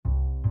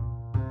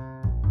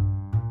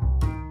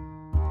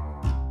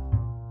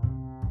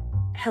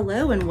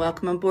Hello and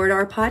welcome aboard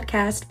our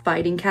podcast,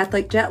 Fighting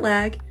Catholic Jet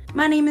Lag.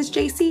 My name is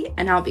JC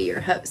and I'll be your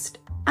host.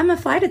 I'm a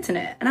flight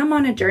attendant and I'm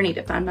on a journey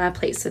to find my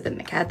place within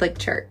the Catholic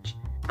Church.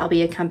 I'll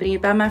be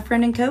accompanied by my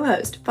friend and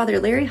co-host,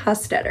 Father Larry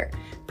Hostetter,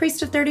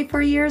 priest of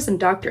 34 years and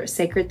doctor of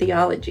sacred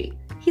theology.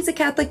 He's a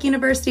Catholic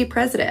University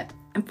president,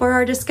 and for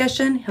our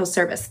discussion, he'll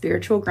serve as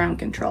spiritual ground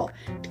control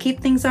to keep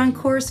things on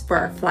course for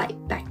our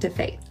flight back to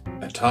faith.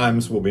 At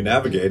times, we'll be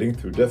navigating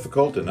through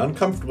difficult and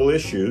uncomfortable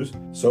issues,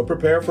 so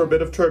prepare for a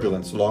bit of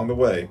turbulence along the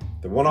way.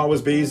 There won't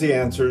always be easy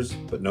answers,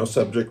 but no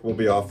subject will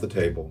be off the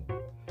table.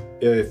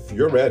 If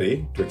you're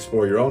ready to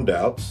explore your own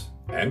doubts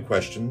and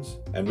questions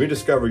and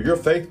rediscover your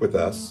faith with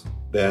us,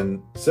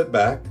 then sit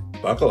back,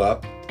 buckle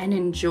up, and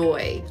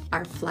enjoy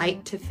our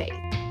flight to faith.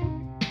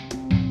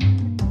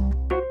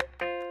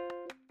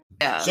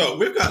 So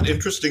we've got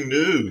interesting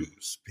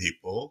news,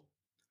 people.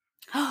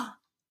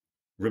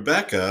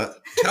 Rebecca,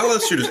 tell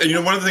us your news.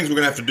 And one of the things we're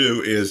going to have to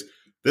do is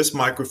this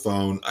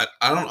microphone. I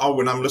don't,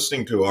 when I'm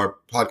listening to our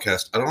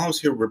podcast, I don't always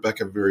hear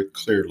Rebecca very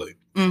clearly.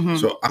 Mm-hmm.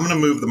 So I'm going to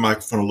move the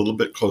microphone a little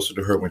bit closer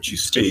to her when she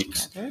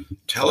speaks.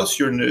 Tell us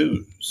your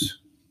news.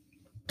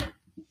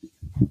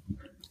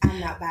 I'm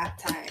not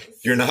baptized.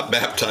 You're not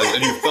baptized.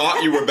 And you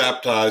thought you were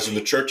baptized in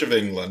the Church of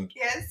England.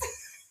 Yes.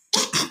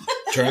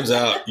 Turns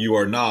out you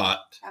are not.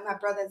 And my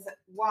brother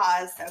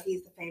was, so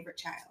he's the favorite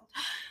child.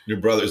 Your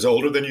brother is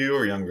older than you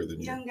or younger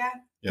than you? Younger.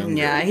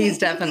 Yeah, he's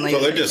definitely. So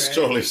they just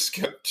totally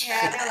skipped.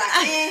 Yeah, they're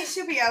like,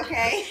 she'll be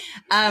okay.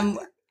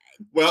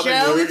 Well,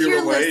 Joe, they if knew you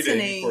you're were waiting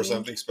listening, for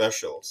something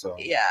special. So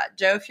yeah,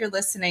 Joe, if you're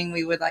listening,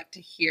 we would like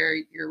to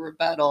hear your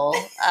rebuttal.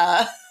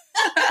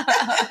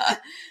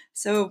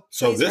 So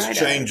this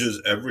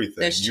changes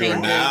everything. You're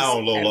now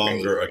no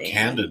longer a everything.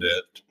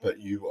 candidate, but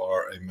you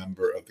are a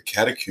member of the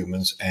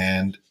catechumens.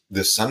 And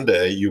this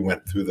Sunday, you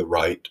went through the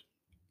rite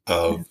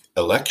of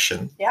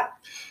election. Yep.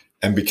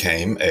 And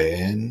became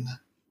an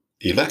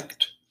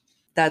elect.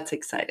 That's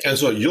exciting. And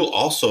so you'll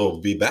also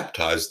be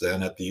baptized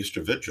then at the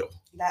Easter Vigil.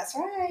 That's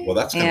right. Well,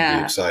 that's going to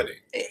be exciting.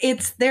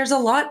 There's a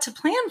lot to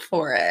plan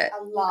for it.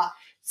 A lot.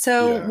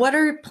 So what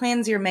are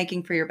plans you're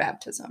making for your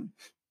baptism?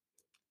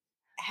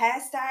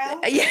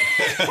 Hairstyle? Yeah.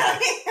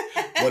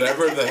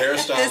 Whatever the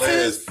hairstyle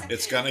is,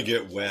 it's going to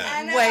get wet.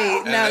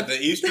 Wait, and no. the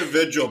Easter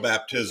Vigil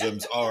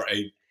baptisms are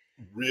a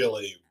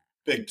really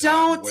big time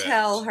Don't wet.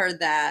 tell her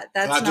that.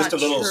 That's not just a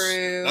little,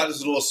 true. Not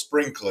just a little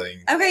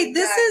sprinkling. Okay,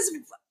 this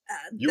is.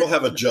 You will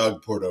have a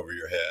jug poured over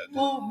your head.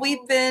 Well,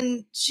 we've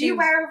been. Do you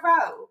wear a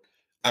robe?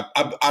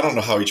 I don't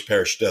know how each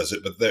parish does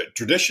it, but the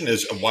tradition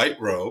is a white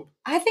robe.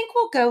 I think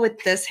we'll go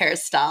with this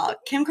hairstyle.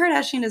 Kim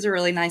Kardashian does a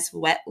really nice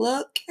wet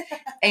look.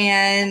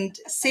 And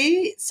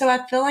so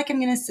I feel like I'm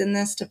going to send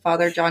this to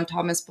Father John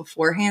Thomas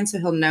beforehand so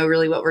he'll know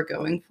really what we're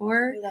going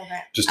for. We love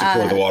it. Just to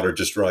pour the water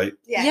just right.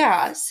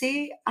 Yeah.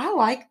 See,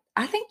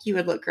 I think you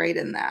would look great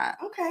in that.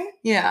 Okay.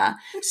 Yeah.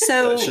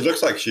 So she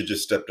looks like she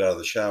just stepped out of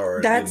the shower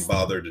and didn't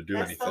bother to do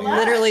anything.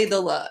 Literally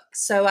the look.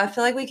 So I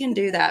feel like we can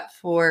do that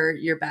for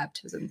your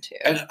baptism too.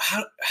 And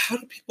how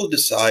do people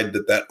decide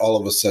that all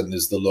of a sudden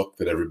is the look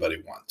that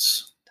everybody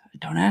wants?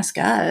 Don't ask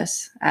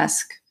us.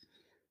 Ask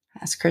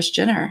Kris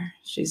Jenner.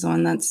 She's the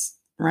one that's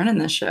running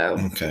the show.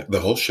 Okay. The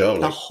whole show.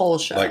 The whole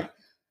show.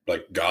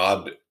 Like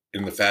God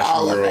in the fashion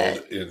All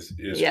world is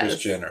Kris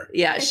Jenner.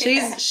 Yeah,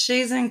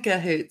 she's in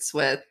cahoots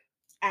with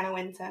Anna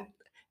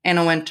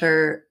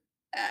Wintour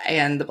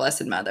and the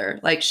Blessed Mother.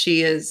 Like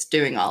she is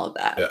doing all of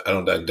that. Yeah,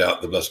 I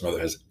doubt the Blessed Mother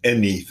has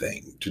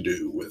anything to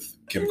do with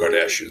Kim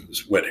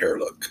Kardashian's wet hair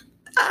look.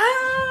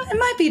 It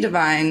might be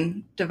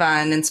divine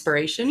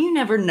inspiration. You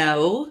never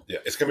know. Yeah,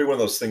 it's going to be one of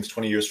those things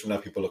 20 years from now,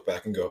 people look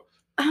back and go,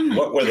 oh my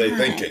what were they gosh.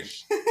 thinking?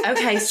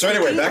 Okay. So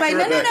anyway, back to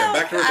Rebecca.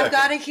 Back to Rebecca. I've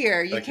got to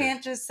hear. You Thank you.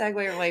 can't just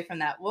segue away from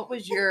that. What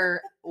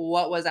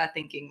was I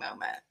thinking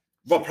moment?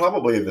 Well,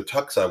 probably the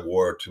tux I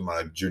wore to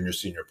my junior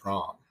senior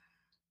prom.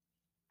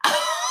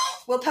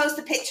 We'll post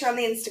a picture on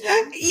the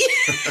Instagram.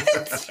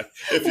 Yes.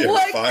 If you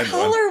what find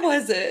color one.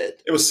 was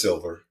it? It was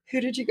silver.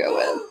 Who did you go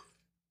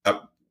with?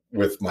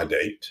 With my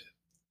date.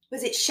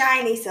 Was it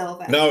shiny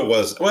silver? No, it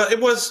was. Well, it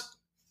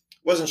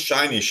wasn't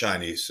shiny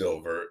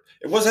silver.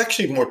 It was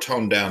actually more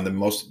toned down than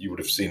most that you would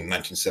have seen in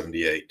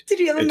 1978. Did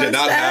you have a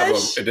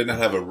mustache? It did not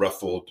have a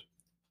ruffled.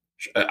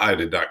 I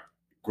did not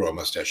grow a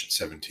mustache at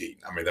 17.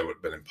 I mean, that would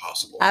have been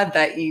impossible. I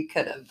bet you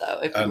could have,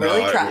 though, if you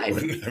really I tried.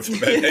 wouldn't have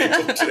been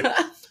able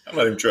to. I'm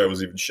not even sure I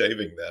was even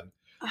shaving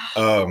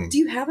then. Do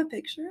you have a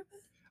picture of it?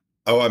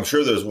 Oh, I'm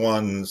sure there's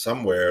one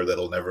somewhere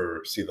that'll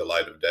never see the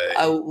light of day.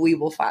 Oh, we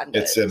will find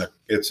it.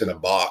 It's in a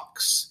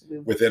box,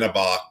 within a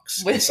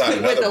box, with, inside with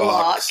another a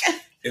box, lock.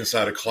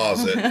 inside a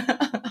closet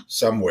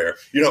somewhere.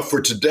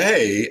 For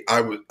today,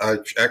 I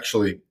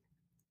actually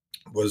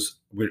was.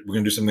 We're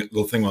going to do some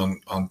little thing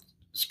on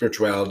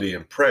spirituality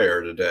and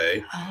prayer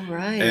today. All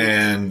right.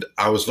 And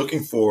I was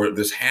looking for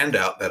this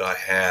handout that I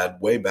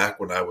had way back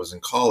when I was in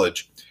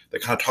college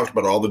that kind of talked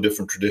about all the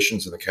different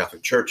traditions in the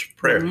Catholic Church of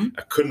prayer. Mm-hmm.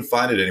 I couldn't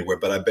find it anywhere,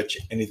 but I bet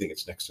you anything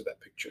it's next to that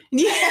picture.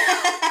 Yeah.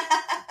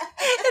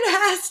 It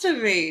has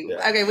to be.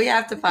 Yeah. Okay, we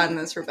have to find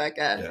this,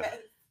 Rebecca. Yeah.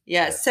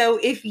 Yeah. So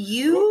if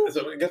you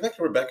So get back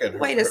to Rebecca. And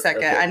wait a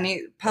second, okay. I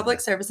need public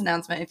service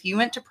announcement. If you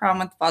went to prom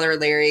with Father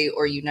Larry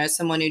or you know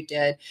someone who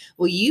did,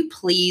 will you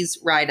please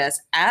write us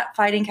at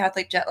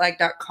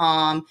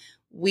fightingcatholicjetlag.com?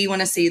 We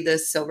want to see the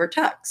silver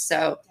tux.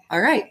 So,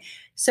 all right.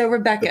 So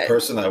Rebecca, The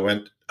person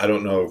I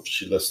don't know if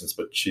she listens,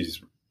 but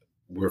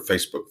we're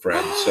Facebook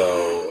friends.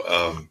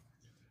 So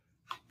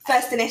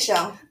First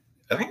initial.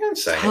 I think I'm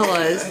saying Tell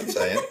it. us. I'm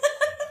saying it.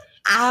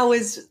 I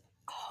was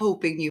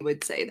hoping you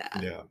would say that.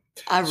 Yeah.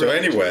 I So really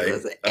anyway,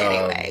 was.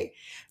 Anyway,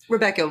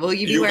 Rebecca, will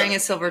you be you wearing got- a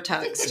silver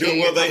tux? to Will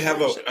your they have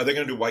confirmation? are they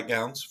going to do white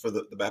gowns for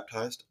the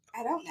baptized?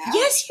 I don't know.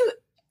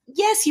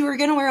 Yes, you were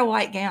going to wear a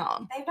white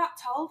gown. They've not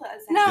told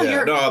us. No, anything.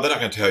 you're- No, they're not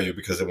going to tell you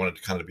because they want it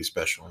to kind of be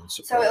special and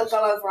surprise. So it'll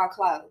go over our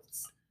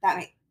clothes. That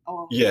makes.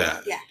 Oh.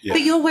 Yeah. Yeah. Yeah.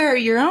 But you'll wear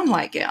your own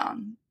white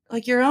gown,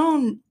 like your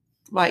own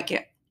white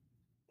gown.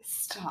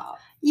 Stop.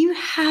 You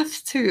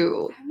have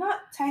to. I'm not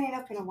turning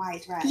up in a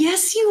white dress.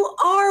 Yes, you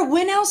are.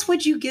 When else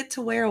would you get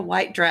to wear a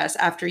white dress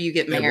after you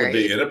get It would married?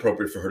 be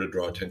inappropriate for her to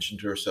draw attention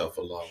to herself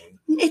alone.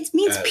 It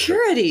means As a-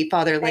 purity,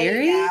 Father There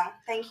Larry. you go.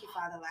 Thank you,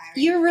 Father Larry.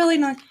 You're really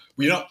not.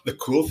 You know, the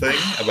cool thing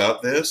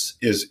about this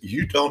is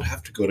you don't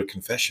have to go to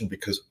confession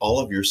because all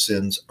of your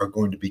sins are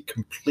going to be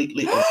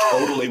completely and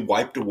totally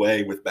wiped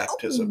away with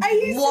baptism. Are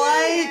you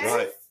What? serious?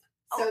 Right.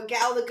 So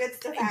get all the good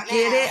stuff out now.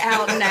 Get it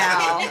out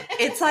now.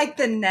 It's like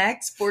the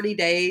next 40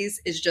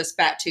 days is just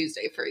Fat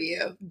Tuesday for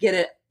you. Get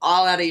it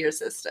all out of your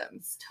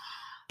system.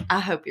 I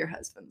hope your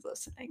husband's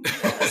listening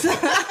to this.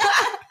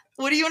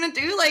 What do you want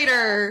to do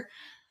later?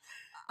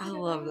 I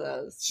love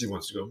those. She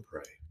wants to go and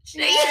pray.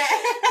 Yeah.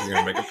 She's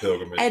going to make a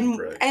pilgrimage and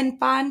pray. And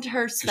find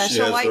her 'Cause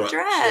special white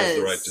dress. She has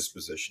the right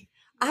disposition.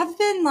 I've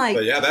been like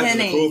But yeah, that's the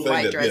pinning cool thing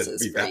white that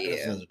dresses be for baptized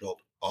as you. an adult.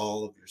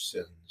 All of your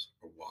sins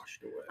are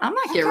washed away. I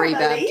might I get can't believe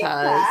rebaptized.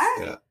 that.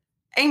 Yeah.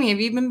 Amy, have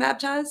you been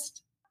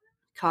baptized?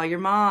 Call your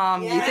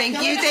mom. Yeah, you think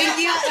go you think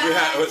you We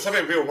have, some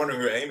people are wondering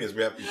who Amy is.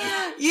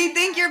 you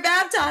think you're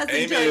baptized?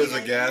 Amy until is you-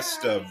 a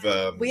guest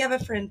of We have a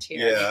friend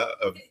here.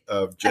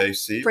 of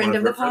JC, friend one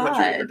of the her friends. Why don't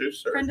pod. you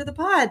introduce her? Friend of the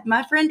pod.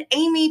 My friend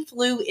Amy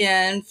flew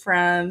in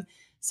from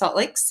Salt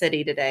Lake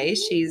City today.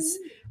 She's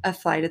a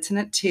flight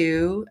attendant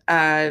too.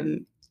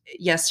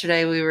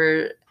 Yesterday we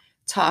were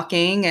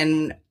talking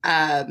and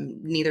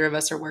neither of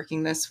us are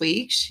working this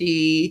week.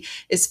 She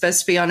is supposed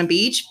to be on a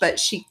beach, but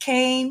she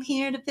came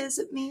here to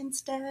visit me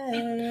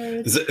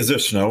instead. Is there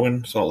snow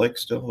in Salt Lake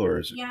still, or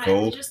is it Yeah,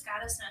 cold? we just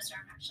got a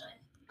snowstorm actually.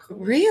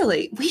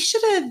 Really? We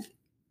should have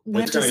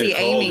went It's to gonna see get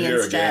cold Amy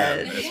here instead.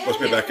 again. It's supposed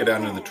to be back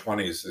down in the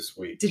 20s this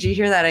week. Did you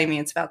hear that, Amy?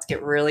 It's about to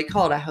get really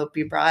cold. I hope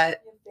you brought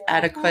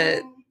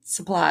adequate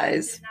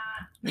supplies. Did not.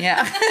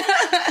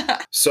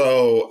 Yeah.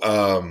 So,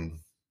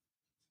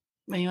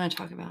 What do you want to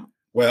talk about?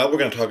 well, we're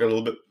going to talk a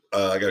little bit.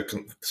 I got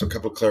a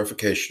couple of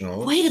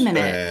clarifications. Wait a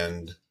minute.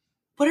 And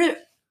What are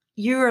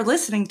you are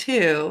listening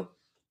to?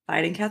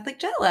 Fighting Catholic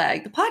Jet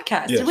Lag, the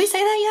podcast. Yes. Did we say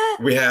that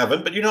yet? we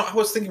haven't, but I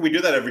was thinking we do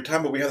that every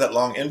time, but we have that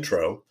long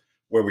intro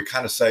where we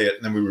kind of say it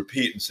and then we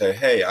repeat and say,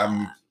 hey,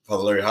 I'm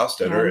Father Larry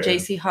Hostetter. I'm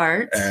JC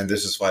Hart. and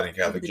this is Fighting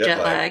Catholic the Jet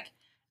Lag.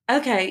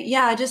 Okay,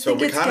 yeah, I just So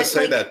think we it's kind of good,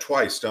 say like, that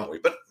twice, don't we?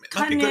 But it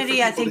might be good for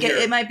continuity. I people think to hear.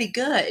 it might be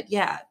good.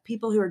 Yeah,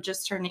 people who are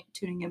just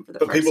tuning in for the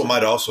But first people time.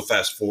 might also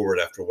fast forward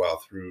after a while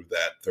through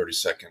that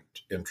 30-second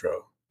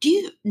intro. Do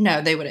you?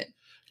 No, they wouldn't.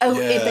 Oh,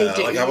 if they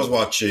do, Like I was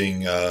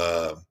watching.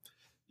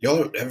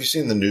 Y'all, have you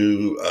seen the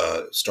new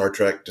Star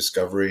Trek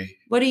Discovery?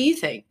 What do you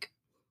think?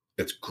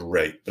 It's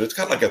great, but it's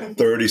got like a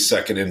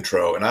 30-second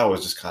intro, and I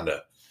always just kind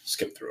of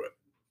skip through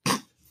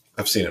it.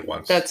 I've seen it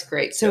once. That's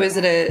great. So, is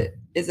it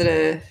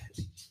a?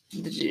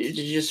 Did you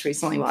just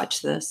recently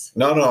watch this?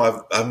 No,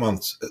 I'm on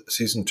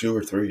season 2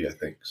 or 3, I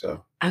think.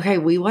 So Okay,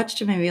 we watched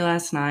a movie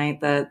last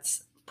night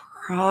that's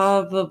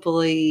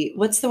probably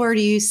what's the word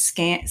you use?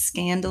 Scandalized.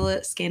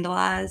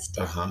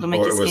 They'll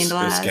make or you it was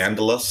scandalized.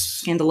 scandalous.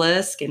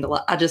 Scandalous.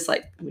 I just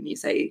like when you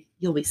say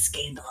you'll be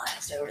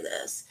scandalized over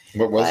this.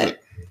 What was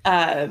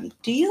But, it?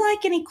 Do you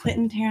like any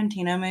Quentin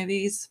Tarantino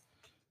movies?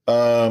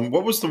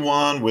 What was the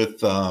one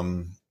with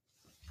Uma?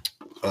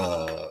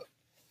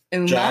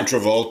 John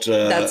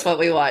Travolta? That's what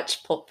we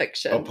watched. Pulp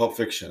Fiction. Oh, Pulp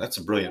Fiction. That's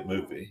a brilliant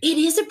movie. It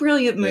is a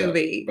brilliant Yeah,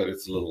 movie, but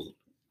it's a little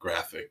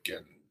graphic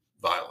and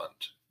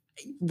violent.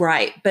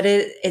 right? But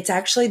it's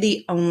actually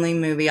the only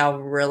movie I'll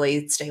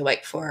really stay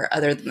awake for,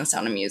 other than The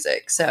Sound of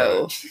Music.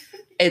 So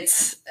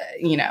it's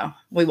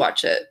we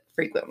watch it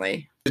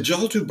frequently. Did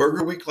y'all do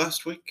Burger Week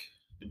last week?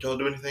 Did y'all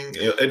do anything?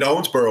 In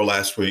Owensboro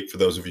last week, for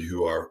those of you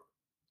who are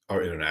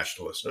our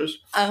international listeners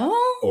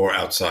Oh, or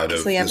outside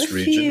of So we have this a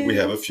region, few. we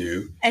have a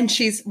few. and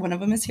one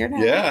of them is here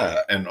now.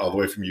 Yeah, and all the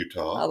way from all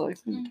Utah. the way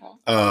from Utah.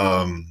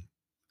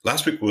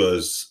 Last week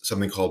was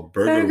something called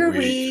Burger, Burger Week.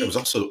 Week. It was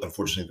also,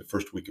 unfortunately, the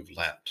first week of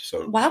Lent.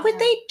 So Why would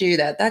they do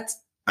that? That's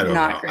I don't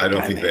not know. great I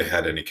don't think timing. they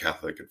had any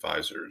Catholic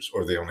advisors,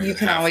 or they only You had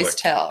can always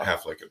tell.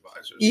 Catholic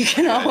advisors. You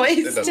can Yeah, it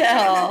always doesn't-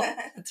 tell.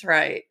 That's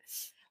right.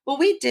 Well,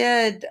 we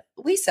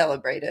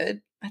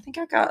celebrated. I think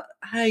I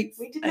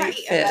We did I not ate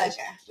eat fish. a burger.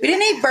 We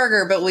didn't eat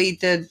burger, but we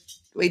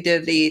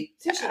did eat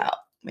Sushi. out.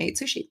 We ate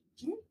sushi.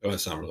 Oh,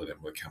 that's not really that.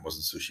 It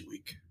wasn't sushi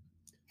week.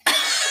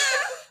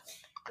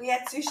 We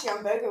had sushi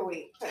on Burger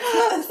Week. But it's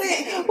not the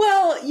same.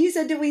 Well, you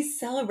said, do we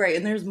celebrate?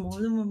 And there's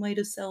more than one way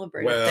to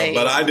celebrate. Well,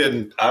 but I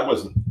didn't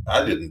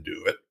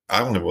do it.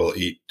 I only will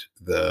eat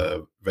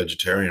the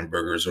vegetarian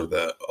burgers or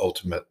the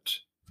ultimate.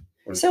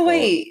 So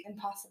wait.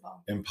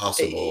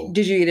 Impossible.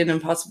 Did you eat an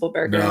Impossible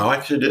Burger? No, I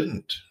actually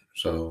didn't.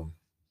 So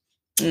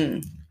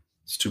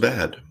it's too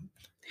bad.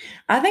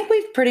 I think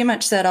we've pretty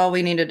much said all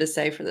we needed to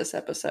say for this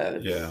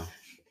episode. Yeah.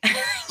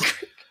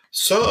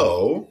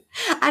 So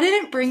I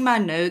didn't bring my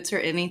notes or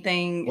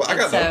anything. Well, I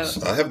got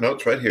notes. I have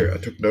notes right here. I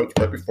took notes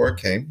right before I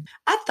came.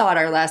 I thought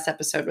our last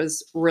episode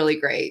was really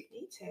great.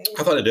 Me too.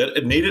 I thought it did.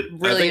 It needed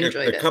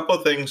Enjoyed a couple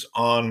of things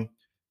on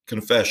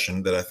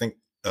confession that I think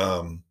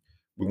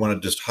we want to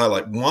just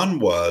highlight. One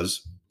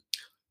was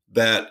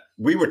that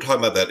we were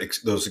talking about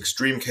those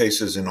extreme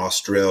cases in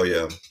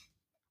Australia.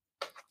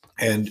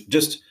 And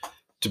just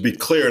to be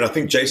clear, and I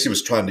think JC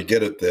was trying to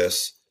get at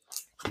this,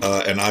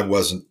 and I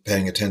wasn't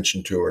paying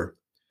attention to her.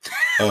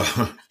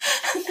 I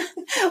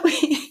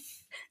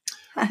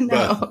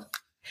know.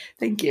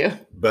 Thank you.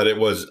 But it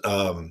was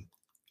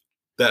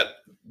that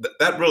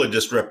really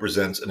just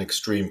represents an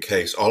extreme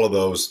case. All of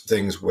those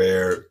things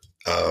where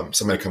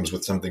somebody comes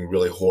with something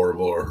really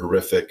horrible or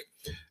horrific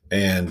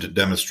and to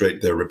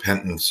demonstrate their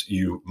repentance,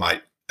 you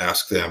might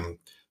ask them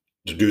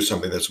to do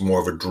something that's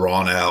more of a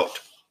drawn out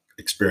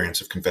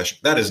experience of confession.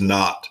 That is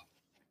not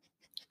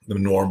the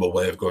normal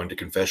way of going to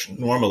confession.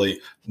 Normally,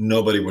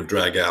 nobody would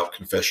drag out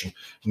confession.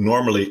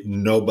 Normally,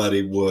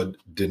 nobody would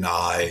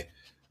deny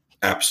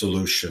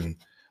absolution.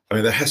 I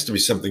mean, there has to be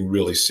something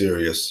really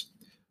serious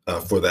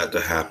for that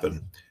to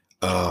happen.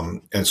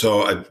 And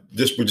so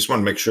we just want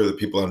to make sure that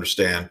people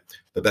understand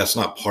that that's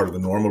not part of the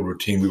normal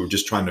routine. We were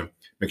just trying to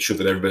make sure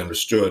that everybody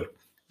understood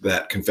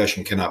that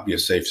confession cannot be a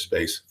safe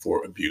space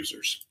for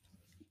abusers.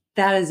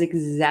 That is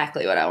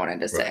exactly what I wanted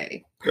to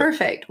say. Right.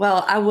 Perfect.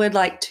 Well, I would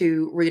like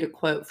to read a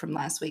quote from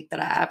last week that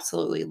I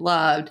absolutely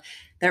loved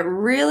that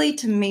really,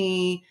 to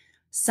me,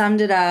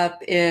 summed it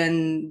up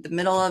in the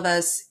middle of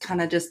us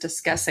kind of just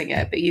discussing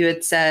it. But you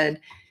had said,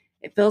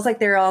 it feels like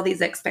there are all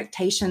these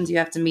expectations you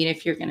have to meet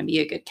if you're going to be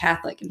a good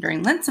Catholic. And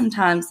during Lent,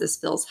 sometimes this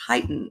feels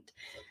heightened.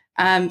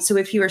 So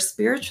if you are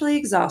spiritually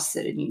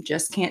exhausted and you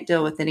just can't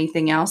deal with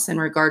anything else in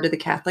regard to the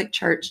Catholic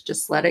Church,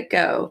 just let it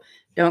go.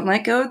 Don't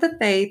let go of the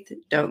faith.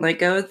 Don't let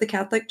go of the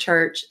Catholic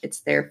Church.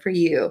 It's there for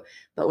you.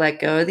 But let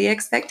go of the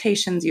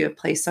expectations you have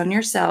placed on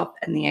yourself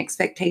and the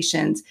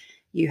expectations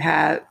you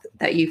have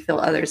that you feel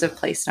others have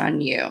placed on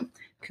you.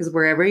 Because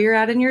wherever you're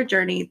at in your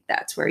journey,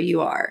 that's where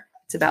you are.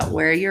 It's about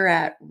where you're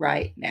at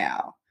right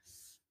now.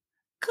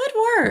 Good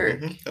work.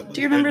 Mm-hmm.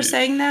 Do you remember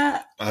saying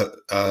that?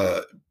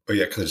 But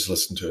yeah, because I just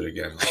listened to it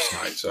again last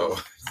night. So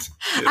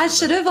I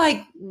should have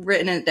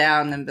written it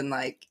down and been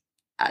like,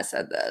 I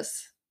said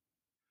this.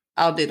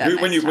 I'll do that.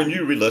 When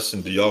you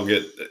re-listen, do y'all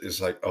get? It's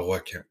like, oh,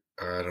 I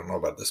don't know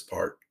about this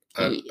part.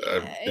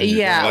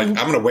 Yeah, I'm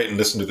going to wait and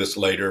listen to this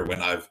later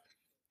when I've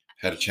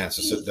had a chance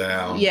to sit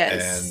down.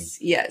 Yes.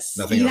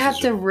 Nothing you else have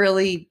to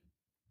really.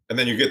 And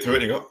then you get through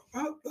it and you go,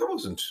 oh, that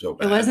wasn't so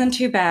bad. It wasn't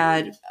too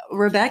bad.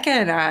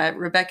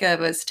 Rebecca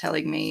was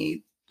telling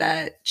me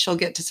that she'll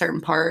get to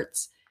certain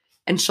parts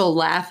and she'll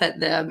laugh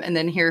at them and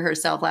then hear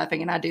herself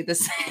laughing, and I do the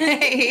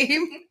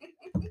same.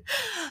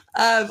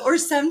 Or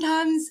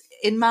sometimes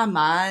in my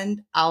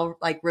mind, I'll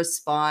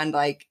respond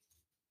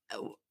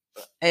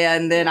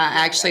and then I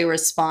actually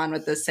respond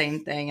with the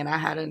same thing, and I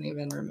hadn't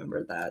even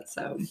remembered that.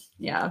 So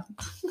yeah,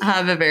 I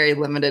have a very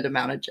limited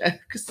amount of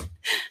jokes.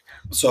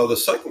 So the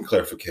second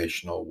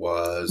clarificational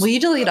was... Will you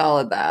delete all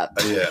of that?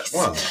 Yeah.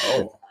 Well,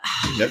 no.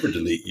 I never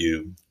delete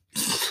you.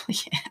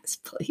 Yes,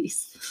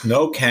 please.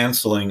 No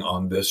canceling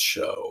on this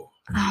show.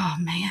 Oh,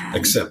 man.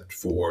 Except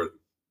for...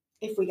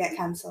 If we get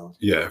cancelled.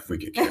 Yeah, if we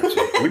get canceled.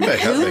 We may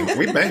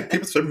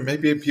have... There may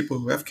be people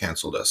who have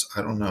canceled us.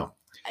 I don't know.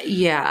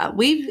 Yeah,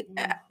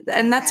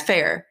 and that's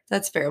fair.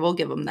 That's fair. We'll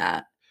give them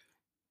that.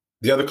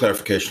 The other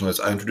clarification was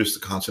I introduced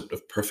the concept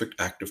of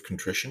perfect act of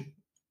contrition.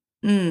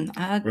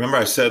 Remember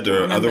I said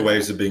there are other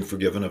ways of being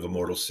forgiven of a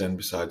mortal sin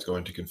besides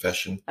going to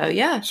confession? Oh,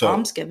 yeah. So,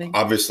 almsgiving.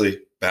 Obviously,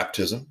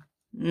 baptism.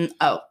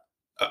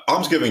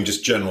 Almsgiving,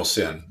 just general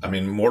sin. I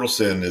mean, mortal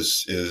sin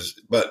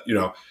is, but,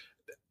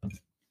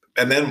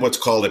 and then what's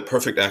called a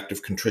perfect act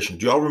of contrition.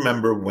 Do y'all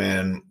remember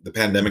when the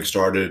pandemic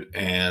started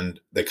and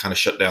they kind of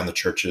shut down the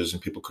churches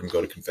and people couldn't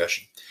go to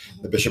confession?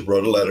 The bishop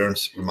wrote a letter and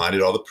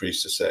reminded all the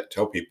priests to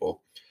tell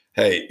people,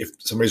 hey, if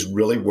somebody's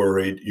really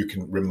worried, you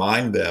can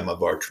remind them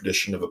of our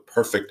tradition of a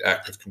perfect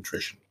act of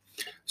contrition.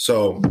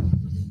 So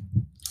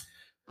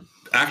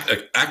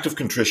act of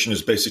contrition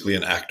is basically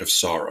an act of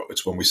sorrow.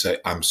 It's when we say,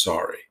 I'm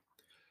sorry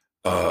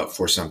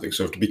for something.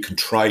 So to be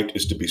contrite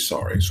is to be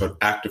sorry. So an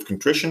act of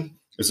contrition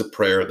is a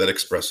prayer that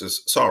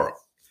expresses sorrow.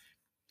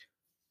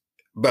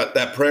 But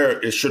that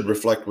prayer should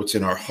reflect what's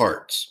in our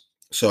hearts.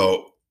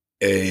 So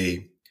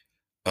a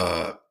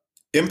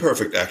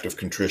imperfect act of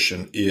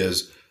contrition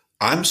is,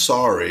 I'm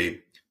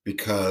sorry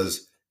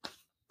because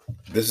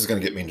this is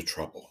going to get me into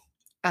trouble.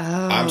 Oh.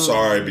 I'm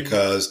sorry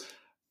because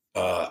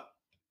I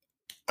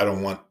I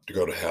don't want to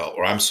go to hell,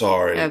 or I'm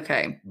sorry.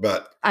 Okay.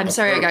 But I'm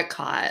sorry I got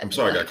caught. I'm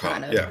sorry I got caught.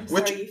 kind of. Yeah. I'm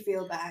sorry you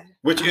feel bad.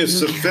 Which is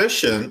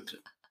sufficient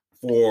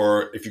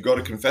for, if you go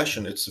to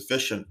confession, it's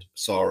sufficient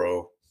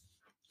sorrow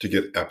to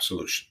get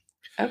absolution.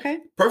 Okay.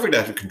 Perfect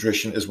act of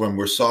contrition is when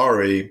we're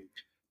sorry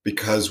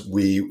because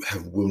we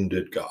have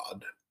wounded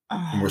God.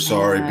 And we're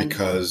sorry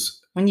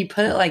because when you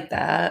put it like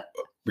that,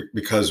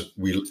 because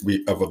we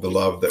of the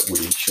love that we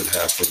should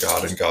have for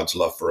God and God's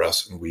love for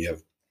us, and we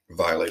have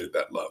violated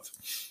that love.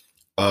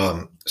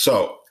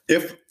 So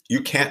if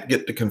you can't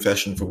get to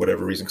confession for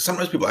whatever reason, because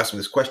sometimes people ask me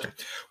this question,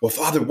 well,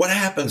 Father, what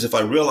happens if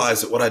I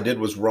realize that what I did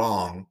was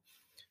wrong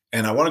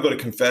and I want to go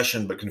to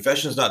confession, but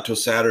confession is not till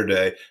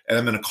Saturday and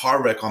I'm in a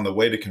car wreck on the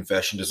way to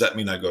confession? Does that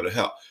mean I go to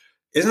hell?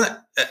 Isn't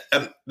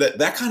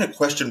that kind of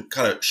question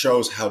kind of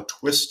shows how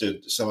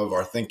twisted some of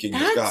our thinking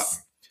has gotten?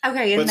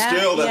 Okay, but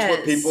still, that's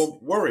what people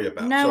worry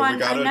about. No, so we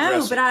got to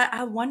address but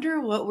I wonder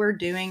what we're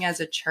doing as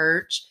a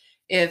church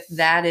if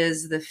that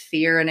is the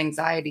fear and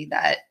anxiety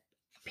that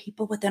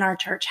people within our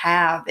church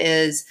have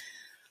is,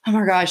 oh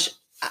my gosh,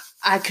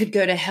 I could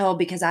go to hell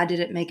because I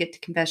didn't make it to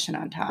confession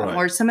on time. Right.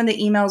 Or some of the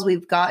emails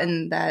we've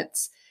gotten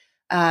that's,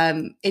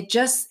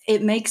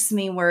 it makes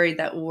me worry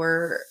that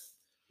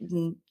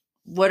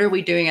what are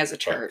we doing as a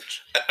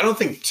church? I don't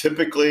think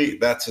typically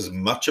that's as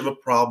much of a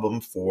problem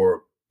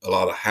for a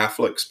lot of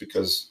Catholics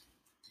because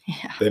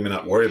they may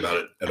not worry about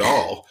it at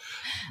all.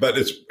 But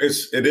it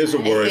is a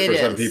worry for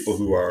some people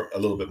who are a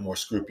little bit more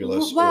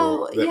scrupulous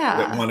or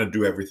that want to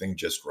do everything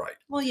just right.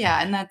 Well,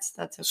 yeah, and that's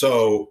okay.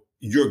 So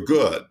you're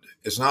good.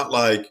 It's not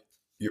like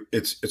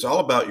it's all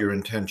about your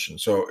intention.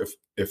 So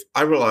if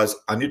I realize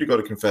I need to go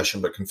to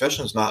confession, but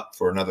confession is not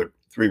for another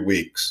 3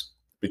 weeks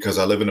because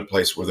I live in a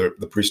place where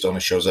the priest only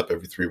shows up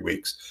every 3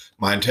 weeks.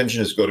 My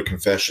intention is to go to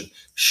confession.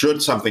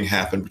 Should something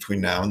happen between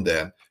now and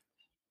then,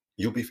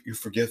 you're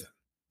forgiven.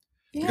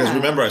 Yeah. Because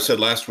remember, I said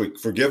last week,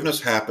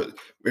 forgiveness happens.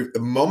 The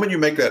moment you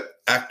make that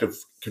act of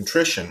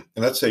contrition,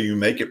 and let's say you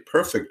make it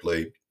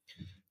perfectly,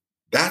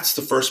 that's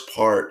the first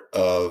part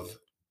of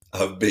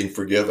being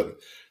forgiven.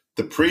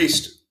 The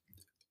priest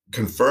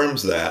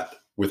confirms that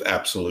with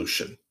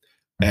absolution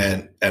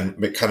and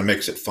it kind of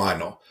makes it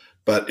final.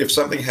 But if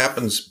something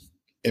happens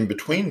in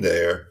between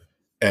there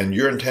and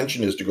your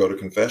intention is to go to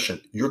confession,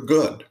 you're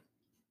good.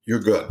 You're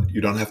good.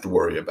 You don't have to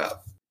worry about it.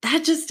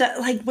 That just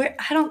I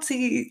don't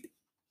see.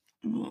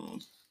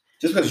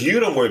 Just because you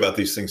don't worry about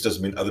these things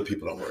doesn't mean other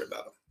people don't worry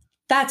about them.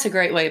 That's a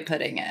great way of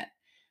putting it.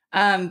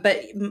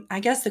 But I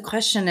guess the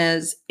question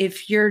is,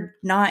 if you're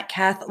not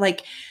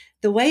Catholic,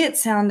 the way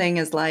it's sounding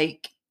is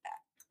like,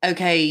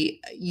 okay,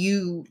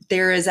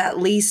 there is at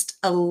least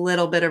a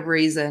little bit of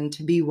reason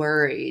to be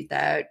worried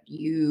that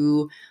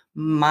you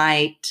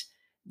might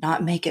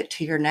not make it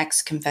to your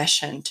next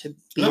confession to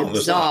be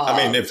absolved. I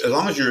mean, as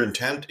long as your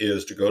intent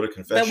is to go to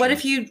confession. But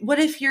what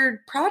if you're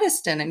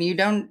Protestant and you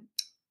don't?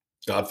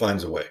 God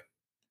finds a way.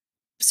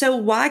 So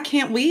why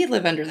can't we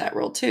live under that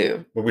rule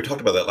too? Well, we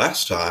talked about that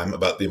last time,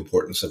 about the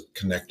importance of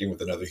connecting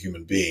with another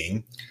human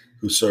being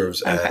who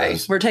serves as... Okay,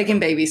 we're taking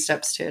baby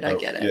steps to it. I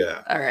get it.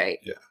 Yeah. All right.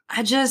 Yeah.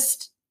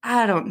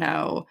 I don't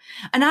know.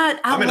 And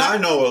I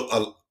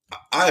know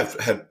I've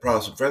had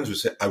Protestant friends who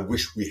say, I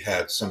wish we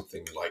had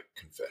something like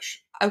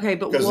confession. Okay,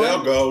 but because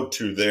they'll go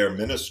to their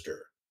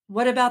minister.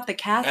 What about the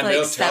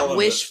Catholics that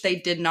wish they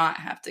did not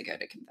have to go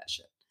to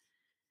confession?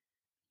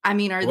 I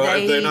mean, if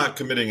they're not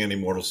committing any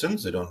mortal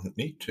sins, they don't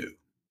need to.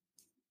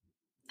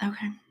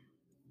 Okay.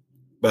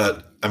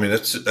 But I mean,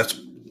 that's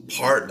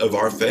part of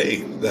our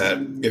faith, that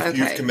if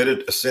you've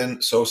committed a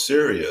sin so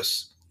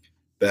serious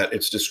that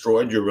it's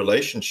destroyed your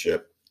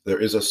relationship, there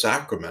is a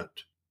sacrament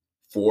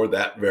for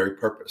that very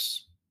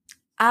purpose.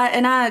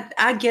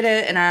 I get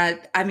it. And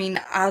I mean,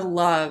 I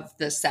love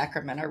this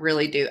sacrament. I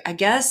really do. I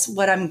guess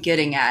what I'm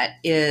getting at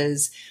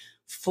is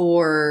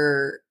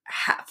for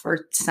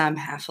some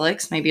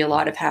Catholics, maybe a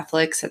lot of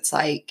Catholics, it's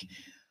like,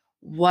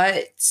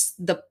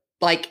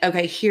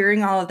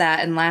 hearing all of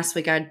that. And last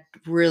week, I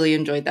really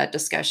enjoyed that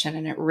discussion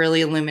and it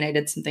really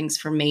illuminated some things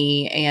for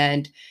me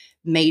and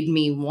made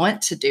me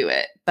want to do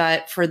it.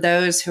 But for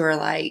those who are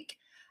like,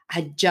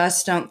 I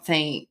just don't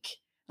feel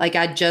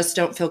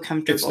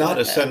comfortable. It's not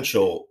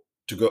essential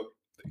to go.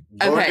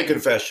 Going to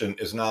confession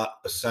is not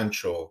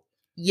essential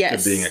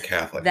to being a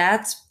Catholic.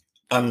 That's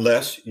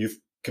unless you've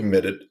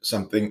committed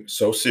something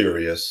so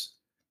serious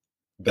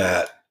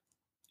that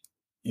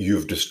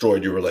you've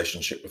destroyed your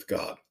relationship with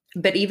God.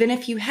 But even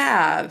if you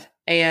have,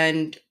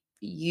 and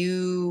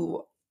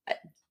you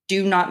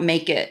do not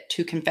make it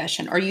to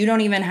confession, or you don't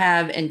even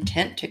have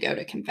intent to go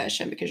to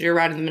confession because you're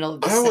right in the middle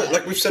of the sin,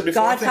 like we've said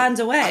before, God finds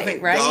a way, I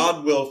think right?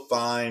 God will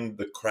find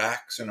the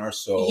cracks in our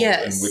soul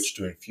in which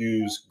to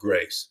infuse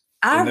grace.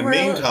 In the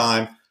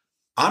meantime,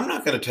 I'm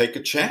not going to take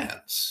a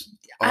chance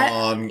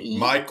on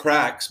my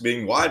cracks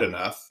being wide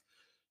enough.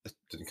 That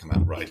didn't come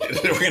out right.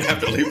 We're going to have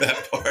to leave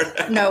that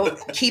part. No,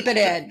 keep it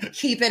in.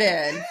 Keep it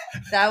in.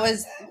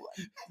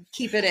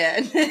 Keep it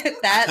in.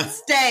 That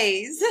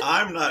stays.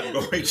 I'm not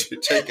going to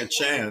take a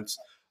chance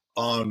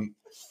on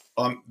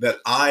that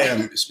I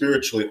am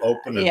spiritually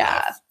open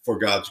enough for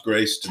God's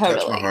grace to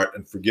touch my heart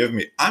and forgive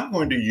me. I'm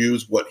going to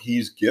use what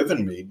he's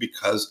given me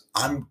because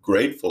I'm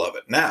grateful of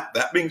it. Now,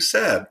 that being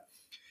said,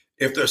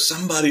 if there's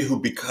somebody who,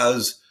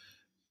 because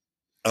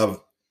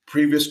of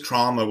previous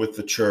trauma with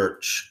the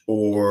church,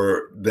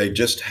 or they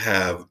just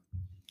have,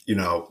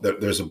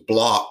 there's a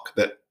block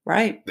that,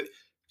 right,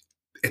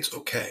 it's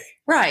okay.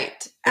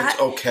 Right. It's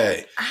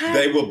okay.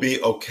 They will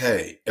be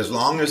okay as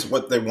long as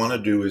what they want to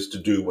do is to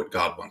do what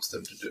God wants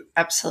them to do.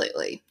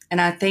 Absolutely. And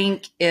I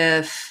think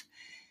if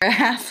you're a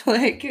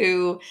Catholic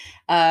who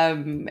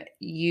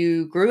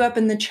you grew up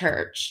in the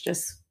church,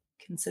 just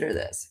consider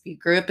this. If you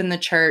grew up in the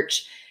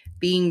church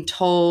being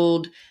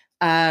told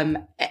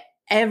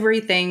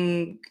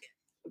everything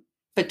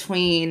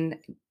between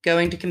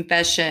going to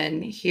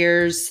confession,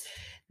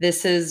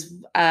 this is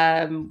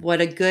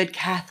what a good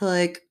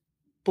Catholic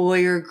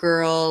boy or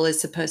girl is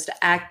supposed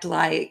to act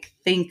like,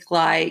 think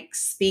like,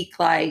 speak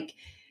like.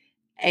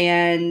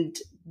 And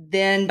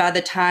then by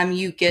the time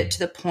you get to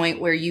the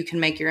point where you can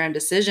make your own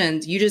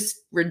decisions, you just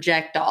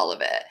reject all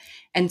of it.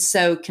 And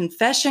so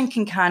confession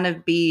can kind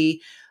of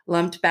be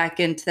lumped back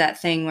into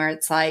that thing where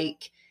it's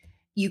like,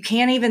 you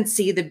can't even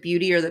see the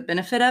beauty or the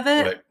benefit of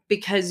it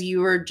because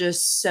you are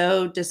just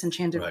so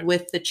disenchanted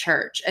with the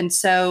church. And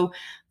so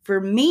for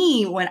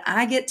me, when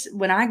I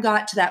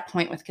got to that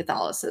point with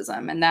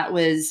Catholicism, and that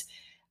was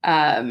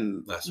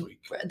last week.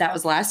 That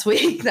was last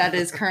week. That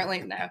is currently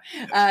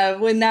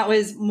when that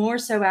was more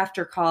so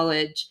after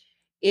college,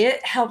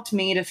 it helped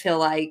me to feel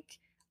like,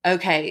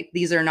 okay,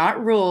 these are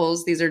not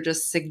rules. These are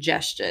just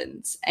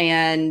suggestions.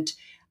 And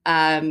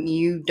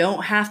you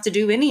don't have to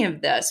do any of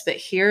this, but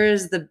here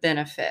is the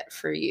benefit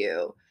for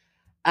you.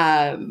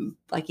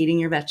 Like eating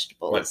your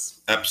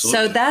vegetables. Right.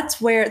 Absolutely. So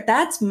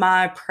that's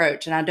my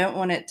approach. And I don't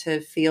want it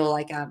to feel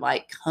like I'm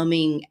like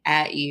coming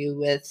at you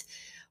with,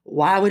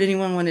 why would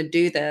anyone want to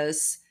do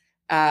this?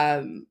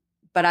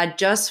 But I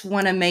just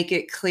want to make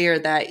it clear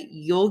that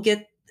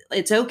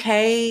it's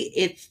okay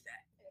if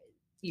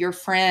your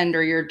friend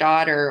or your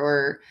daughter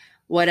or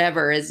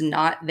whatever is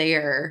not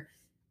there.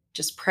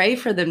 Just pray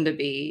for them to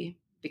be,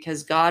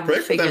 because God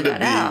will figure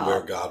that out.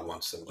 Where God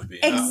wants them to be.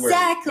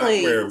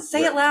 Exactly.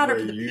 Say it louder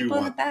for the people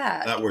in the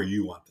back. Not where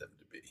you want them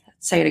to be.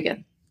 Say it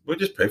again. We'll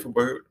just pray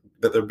for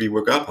that they'll be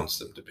where God wants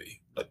them to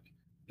be.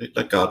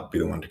 Let God be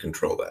the one to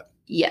control that.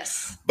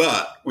 Yes.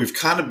 But we've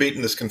kind of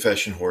beaten this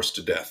confession horse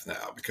to death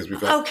now, because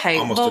we've got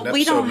almost an episode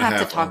we don't and a have to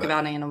half talk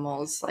about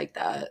animals like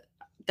that.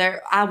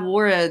 I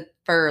wore a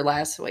fur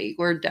last week.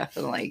 We're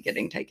definitely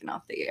getting taken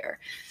off the air.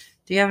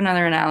 Do you have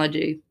another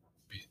analogy?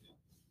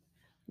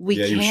 We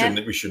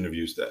shouldn't have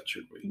used that,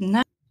 should we?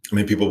 No. I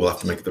mean, people will have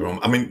to make their own.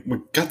 I mean, we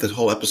got this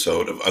whole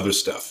episode of other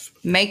stuff.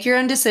 Make your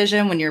own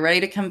decision when you're ready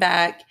to come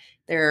back.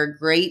 There are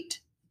great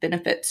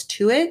benefits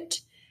to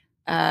it.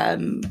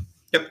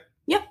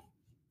 Yep.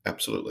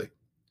 Absolutely.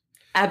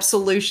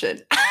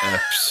 Absolution.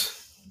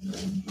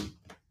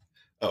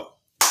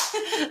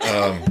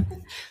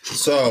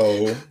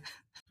 So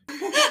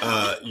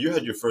you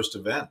had your first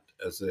event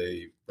as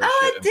a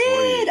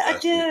I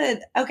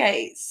did.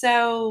 Okay,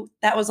 so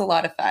that was a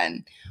lot of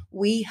fun.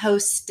 We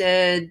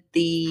hosted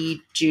the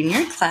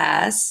junior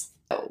class.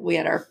 We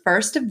had our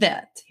first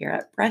event here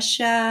at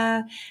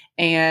Brescia,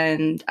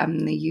 and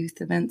I'm the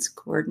youth events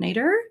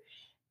coordinator.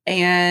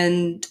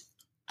 And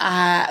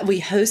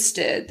we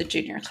hosted the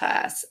junior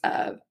class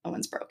of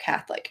Owensboro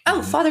Catholic.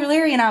 Oh, Father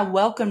Larry and I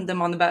welcomed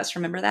them on the bus.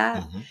 Remember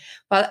that? Mm-hmm.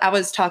 Well, I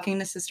was talking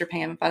to Sister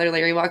Pam, and Father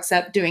Larry walks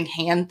up doing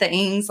hand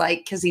things, like,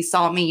 because he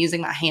saw me using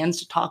my hands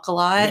to talk a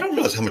lot. I don't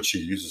realize how much she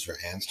uses her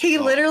hands. He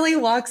literally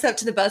walks up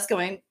to the bus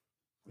going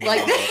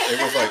like this.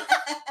 It was like.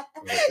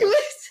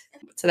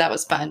 So that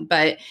was fun.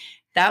 But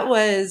that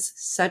was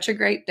such a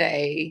great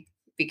day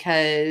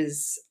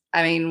because,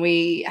 I mean,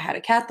 we had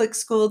a Catholic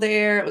school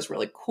there. It was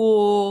really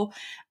cool.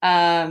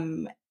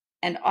 And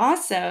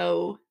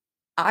also,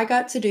 I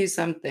got to do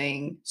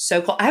something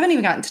so cool. I haven't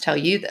even gotten to tell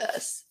you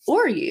this,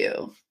 or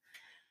you.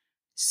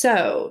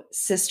 So,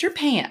 Sister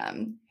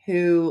Pam,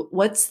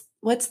 what's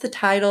the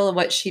title of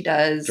what she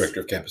does? Director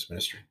of Campus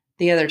Ministry.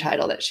 The other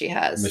title that she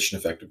has. Mission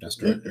Effectiveness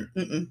Director.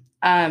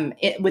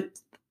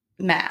 With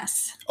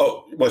Mass.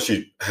 Oh, well,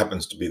 she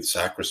happens to be the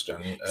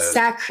sacristan.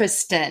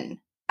 Sacristan.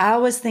 I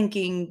was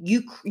thinking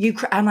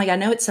I'm like, I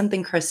know it's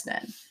something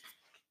Christian.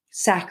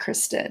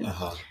 Sacristan.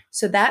 Uh-huh.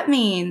 So that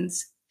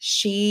means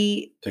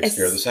she takes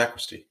care of the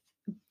sacristy.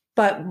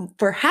 But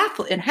for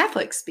in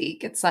Catholic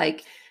speak, it's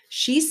like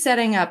she's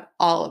setting up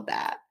all of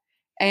that.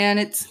 And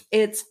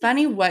it's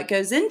funny what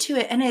goes into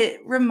it. And it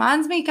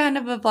reminds me kind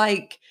of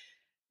like,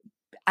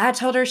 I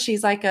told her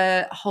she's like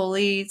a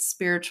holy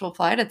spiritual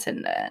flight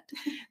attendant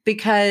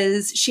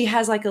because she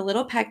has like a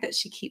little pack that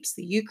she keeps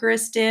the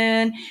Eucharist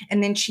in,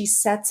 and then she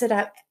sets it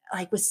up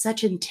like with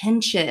such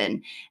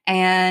intention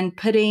and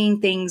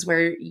putting things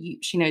where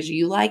she knows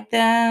you like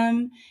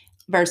them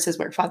versus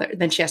where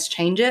then she has to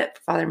change it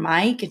for Father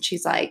Mike. And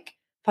she's like,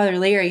 Father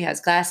Larry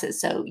has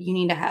glasses, so you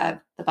need to have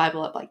the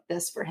Bible up like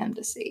this for him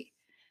to see.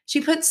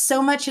 She puts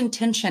so much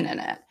intention in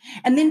it.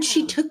 And then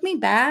she took me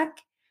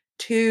back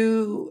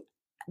to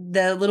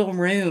the little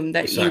room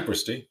that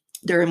Sacristy.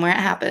 the room where it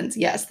happens.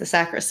 Yes, the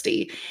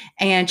sacristy.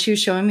 And she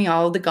was showing me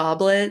all the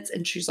goblets,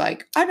 and she's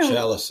like, I know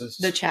Chalices.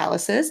 the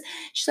chalices.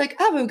 She's like,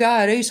 I have a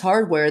guy at Ace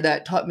Hardware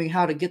that taught me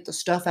how to get the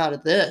stuff out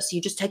of this.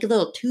 You just take a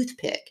little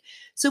toothpick.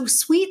 So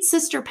sweet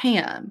Sister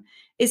Pam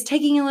is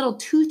taking a little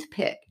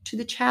toothpick to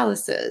the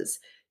chalices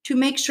to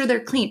make sure they're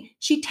clean.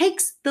 She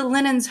takes the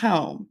linens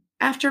home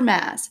after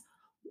Mass,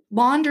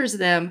 launders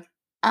them,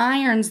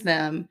 irons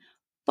them,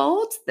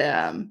 folds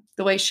them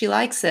the way she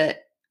likes it,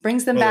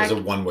 brings them back.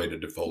 There's one way to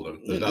defold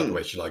them. There's not the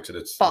way she likes it.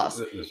 It's false.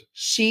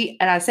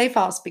 And I say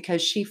false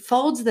because she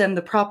folds them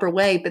the proper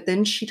way, but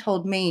then she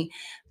told me,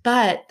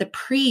 but the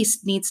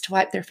priest needs to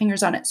wipe their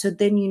fingers on it. So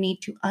then you need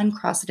to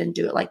uncross it and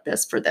do it like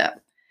this for them.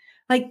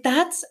 Like,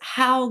 that's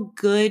how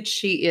good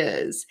she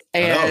is.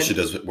 And I know she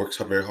does. Works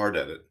very hard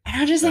at it.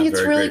 And I just think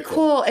it's really grateful.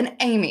 cool. And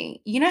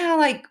Amy, you know how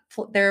like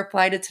there are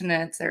flight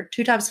attendants, there are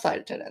two types of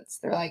flight attendants.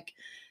 They're like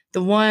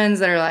the ones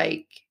that are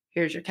like,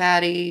 here's your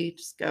caddy,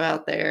 just go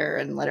out there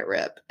and let it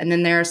rip. And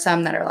then there are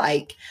some that are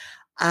like,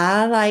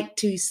 I like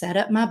to set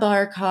up my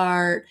bar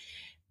cart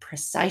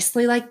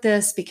precisely like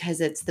this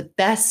because it's the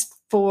best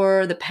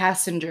for the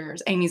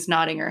passengers. Amy's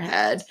nodding her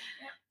head.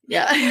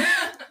 Yeah.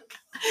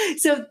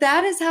 So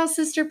that is how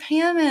Sister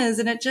Pam is.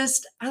 And I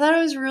thought it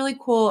was really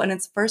cool. And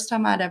it's the first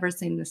time I'd ever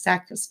seen the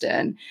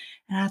sacristan.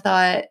 And I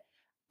thought,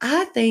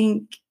 I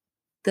think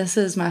this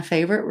is my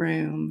favorite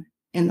room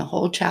in the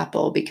whole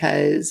chapel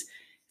because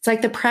it's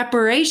like the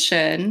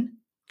preparation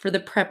for the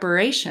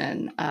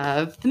preparation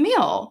of the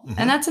meal. Mhm.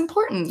 And that's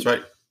important. That's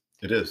right.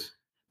 It is.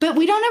 But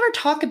we don't ever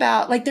talk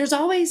about, like, there's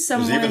always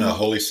someone. There's even a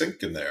holy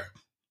sink in there.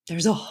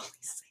 There's a holy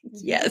sink.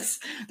 Yes.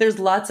 There's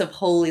lots of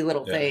holy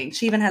little things.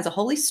 She even has a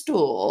holy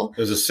stool.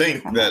 There's a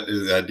sink that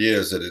the idea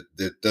is that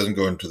it doesn't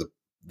go into the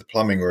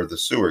plumbing or the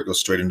sewer. It goes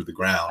straight into the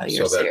ground. Oh,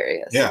 you're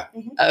serious? Yeah.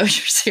 Oh, you're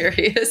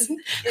serious?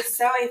 It's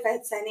so if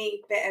it's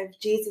any bit of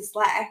Jesus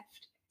left,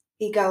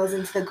 he goes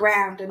into the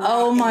ground. And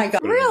Oh my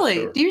God. Put it in the Really?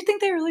 sewer. Do you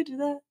think they really do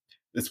that?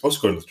 It's supposed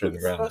to go straight in the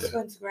It's ground. supposed to Yeah.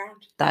 go into the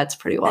ground. That's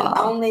pretty And wild.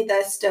 only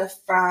the stuff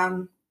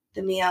from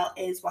the meal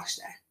is washed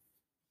there.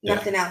 Yeah.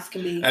 Nothing else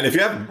can be. And if you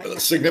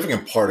have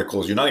significant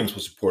particles, you're not even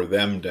supposed to pour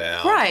them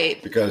down.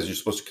 Right. Because you're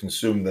supposed to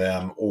consume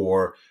them,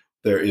 or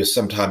there is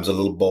sometimes a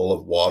little bowl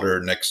of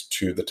water next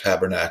to the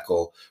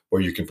tabernacle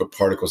where you can put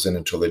particles in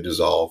until they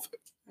dissolve.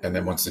 And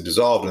then once they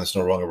dissolve and it's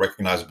no longer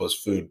recognizable as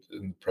food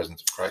in the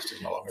presence of Christ,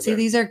 is no longer See, there.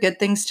 these are good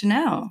things to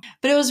know.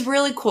 But it was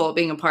really cool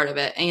being a part of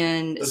it.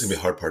 And This is going to be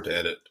a hard part to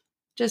edit.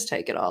 just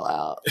take it all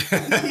out.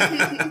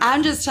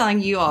 I'm just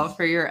telling you all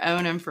for your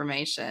own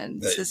information.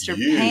 That Sister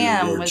you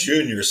Pam were was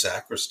junior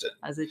sacristan.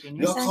 as a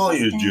junior. They'll call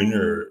you sacristan.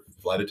 junior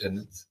flight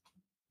attendants.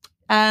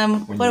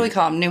 What do we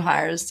call them? New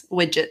hires,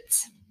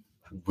 widgets,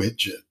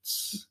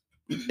 Widgets.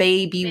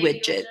 baby Baby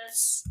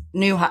widgets.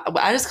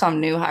 I just call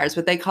them new hires,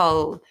 but they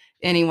call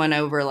anyone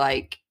over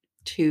like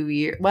 2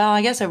 years. Well,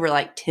 I guess over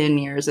like 10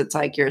 years, it's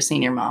like you're a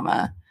senior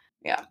mama.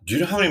 Do you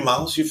know how many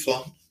miles you've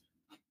flown?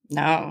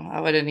 No,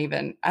 I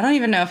don't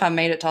even know if I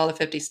made it to all the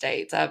 50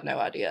 states. I have no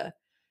idea.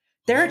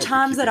 There I are would be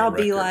times that keeping a I'll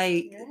be record.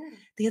 like, Yeah.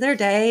 the other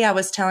day I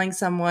was telling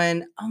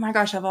someone, oh my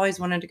gosh, I've always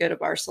wanted to go to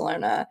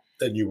Barcelona.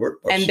 Then you were.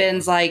 And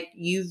Ben's like,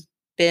 you've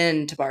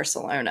been to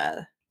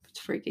Barcelona. It's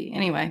freaky.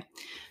 Anyway,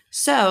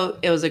 so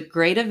it was a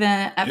great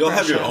event at You all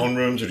have your Brescia. own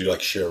rooms, or do you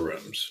like share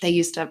rooms? They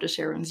used to have to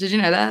share rooms. Did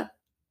you know that?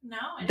 No,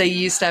 I They didn't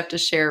know used to that. have to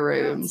share That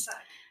rooms. sucks.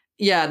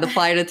 Yeah, the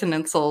flight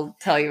attendants will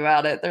tell you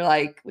about it. They're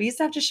like, we used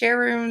to have to share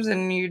rooms,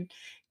 and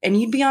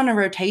you'd be on a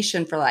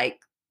rotation for like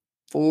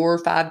 4 or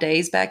 5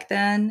 days back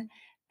then.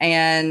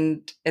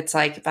 And it's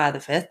like by the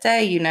 5th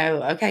day,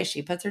 okay,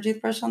 she puts her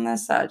toothbrush on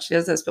this side, she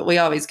does this, but we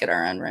always get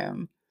our own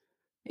room.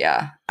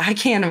 Yeah, I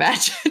can't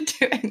imagine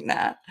doing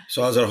that.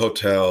 So I was at a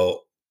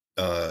hotel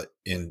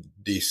in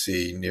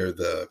DC near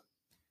the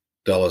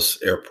Dulles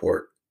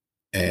airport,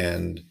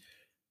 and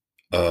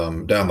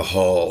down the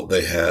hall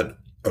they had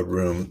a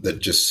room that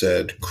just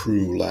said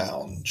crew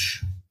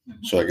lounge.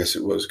 Mhm. So I guess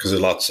it was because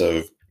lots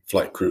of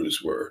flight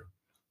crews were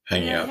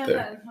hanging Yeah, I out have there.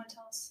 that in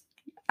hotels.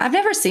 I've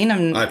never seen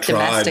them I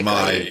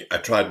domestically.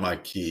 tried my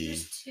key.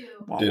 Just two.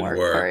 Won't Didn't work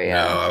work. for you.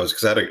 No,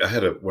 I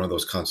had one of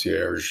those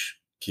concierge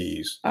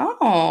keys,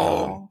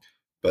 Oh,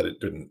 but it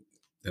didn't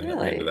let me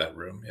Really? into that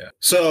room. Yeah.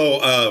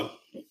 So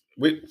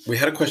we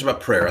had a question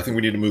about prayer. I think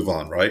we need to move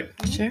on, right?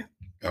 sure.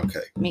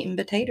 Okay. Meat and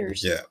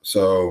potatoes. Yeah.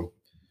 So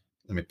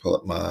let me pull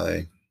up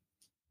my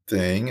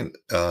thing.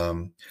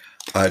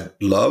 I'd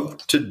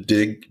love to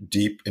dig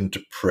deep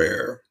into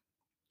prayer.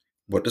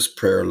 What does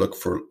prayer look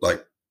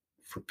like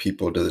for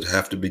people? Does it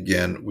have to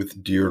begin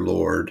with "Dear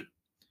Lord,"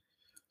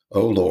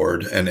 "Oh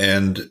Lord," and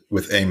end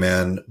with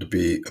 "Amen" to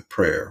be a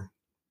prayer?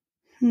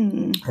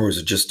 Or is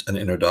it just an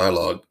inner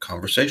dialogue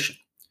conversation?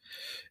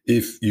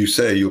 If you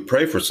say you'll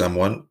pray for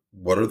someone,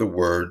 what are the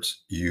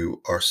words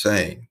you are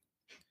saying?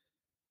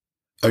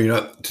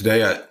 Oh,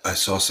 today I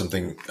saw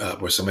something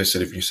where somebody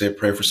said, if you say a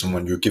prayer for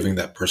someone, you're giving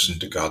that person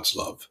to God's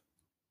love.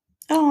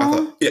 I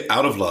Oh, thought,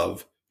 out of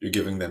love, you're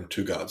giving them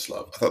to God's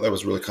love. I thought that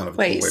was really kind of a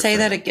cool wait, way of say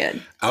that framing it.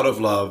 again. Out of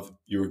love,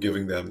 you were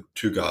giving them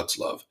to God's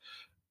love.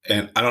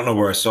 And I don't know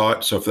where I saw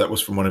it. So if that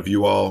was from one of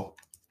you all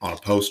on a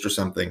post or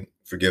something,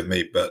 forgive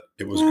me, but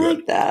it was I good.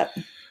 like that.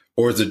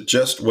 Or is it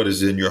just what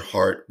is in your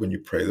heart when you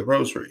pray the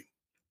rosary?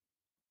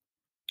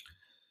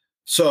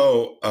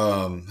 So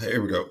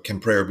here we go. Can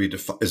prayer be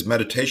defined? Is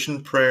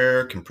meditation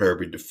prayer? Can prayer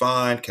be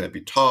defined? Can it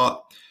be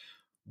taught?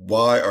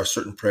 Why are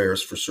certain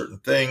prayers for certain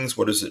things?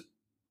 What is it?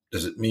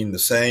 Does it mean the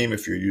same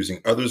if you're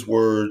using others'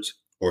 words,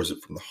 or is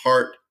it from the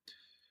heart?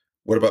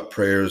 What about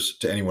prayers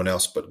to anyone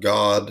else but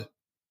God?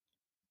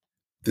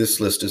 This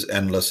list is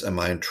endless, and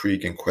my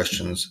intrigue and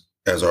questions,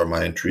 as are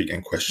my intrigue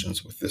and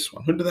questions with this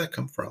one. Who did that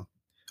come from?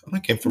 Oh,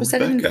 that came from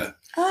Rebecca.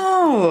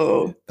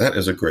 Oh. That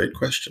is a great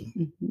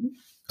question.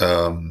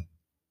 Mm-hmm.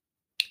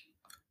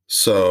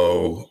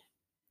 So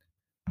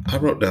I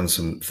wrote down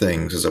some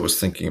things as I was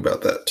thinking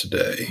about that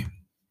today.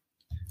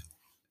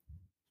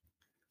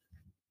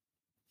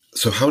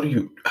 So how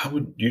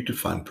would you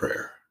define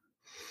prayer?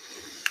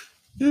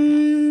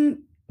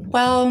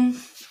 Well,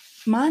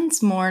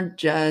 mine's more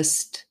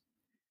just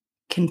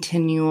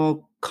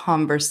continual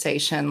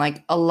conversation.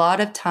 Like a lot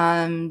of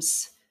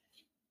times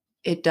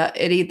it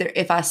either,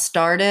 if I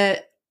start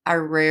it, I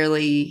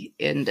rarely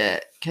end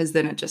it because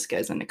then it just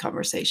goes into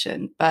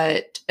conversation.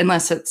 But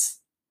unless it's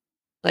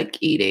like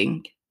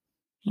eating,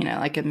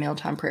 like a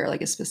mealtime prayer,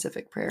 like a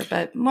specific prayer,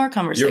 but more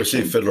conversation. You ever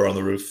see Fiddler on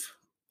the Roof,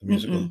 the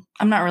musical? Mm-mm.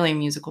 I'm not really a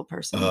musical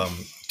person.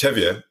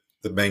 Tevye,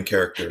 the main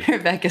character,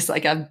 Rebecca's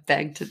like, I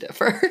beg to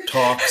differ.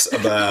 talks to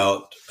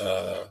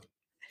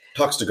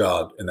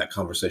God in that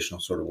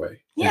conversational sort of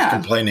way. Yeah. He's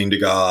complaining to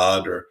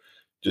God or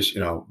just,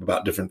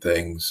 about different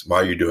things. Why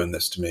are you doing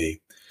this to me?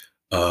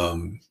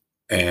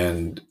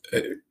 And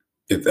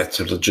that's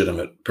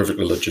a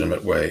perfectly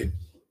legitimate way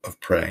of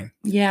praying.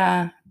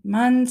 Yeah.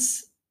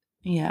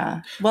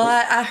 Yeah. Well,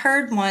 I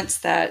heard once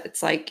that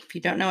it's like, if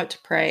you don't know what to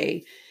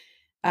pray,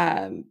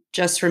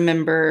 just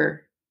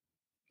remember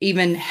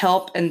even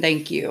help and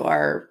thank you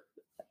are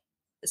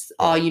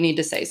all you need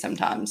to say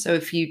sometimes. So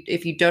if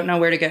you don't know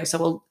where to go,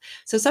 so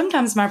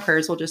sometimes my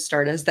prayers will just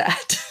start as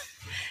that.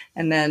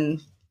 And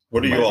then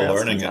what are you all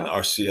learning in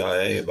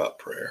RCIA about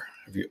prayer?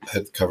 Have you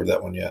covered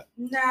that one yet?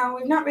 No,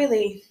 we've not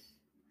really.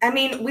 I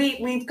mean,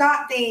 we've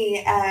got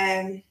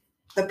the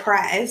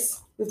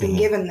prayers. We've been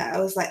given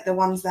those, like the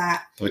ones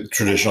that like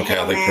traditional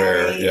Catholic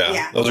prayer.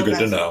 Yeah, those are good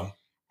to know.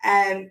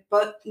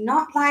 But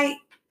not like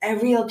a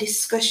real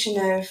discussion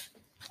of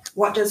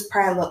what does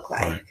prayer look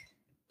like. Right.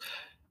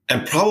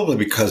 And probably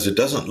because it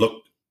doesn't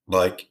look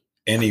like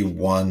any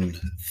one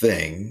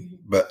thing,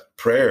 but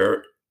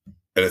prayer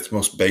at its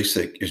most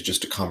basic is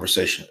just a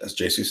conversation, as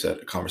JC said,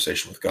 a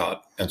conversation with God.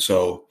 And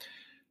so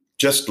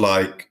just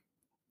like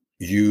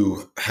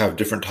you have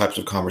different types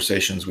of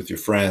conversations with your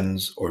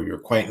friends or your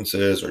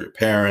acquaintances or your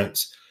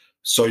parents,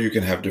 so you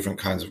can have different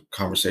kinds of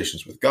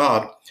conversations with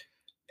God.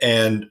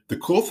 And the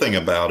cool thing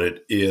about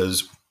it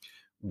is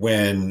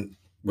when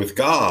with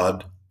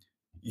God,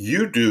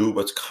 you do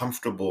what's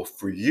comfortable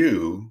for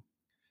you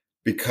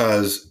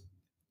because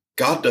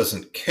God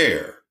doesn't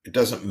care. It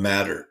doesn't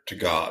matter to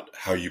God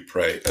how you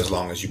pray as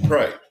long as you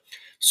pray.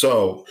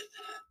 So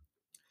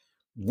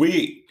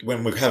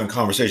when we're having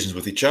conversations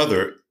with each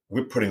other,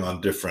 we're putting on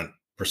different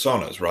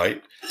personas,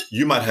 right?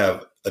 You might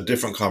have a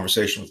different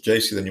conversation with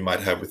JC than you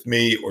might have with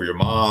me or your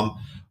mom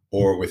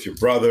or with your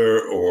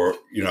brother or,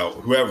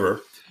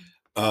 whoever,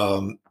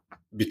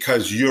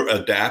 because you're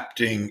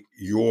adapting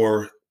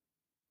your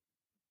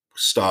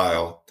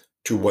style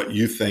to what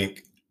you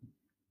think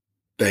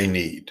they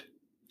need.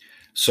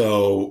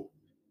 So,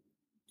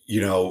 you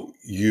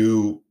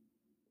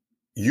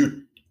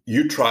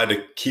try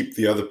to keep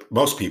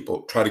most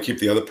people try to keep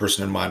the other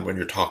person in mind when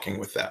you're talking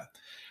with them.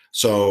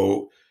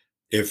 So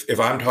if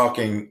I'm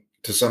talking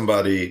to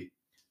somebody,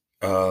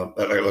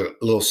 a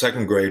little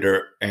second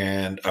grader,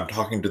 and I'm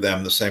talking to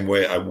them the same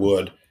way I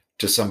would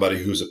to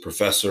somebody who's a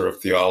professor of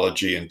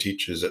theology and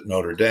teaches at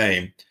Notre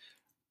Dame,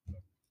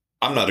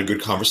 I'm not a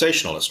good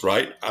conversationalist,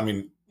 right? I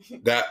mean,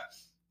 that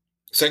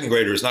second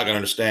grader is not going to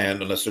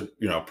understand unless they're,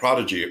 a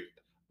prodigy,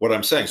 what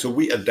I'm saying. So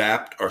we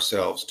adapt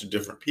ourselves to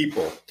different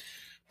people,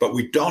 but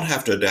we don't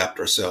have to adapt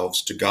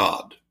ourselves to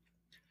God.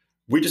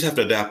 We just have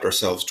to adapt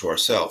ourselves to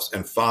ourselves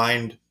and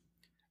find,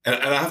 and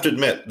I have to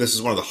admit, this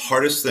is one of the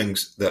hardest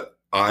things that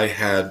I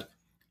had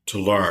to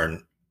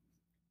learn,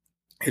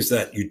 is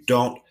that you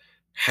don't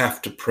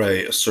have to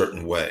pray a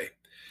certain way.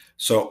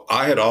 So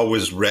I had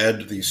always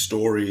read these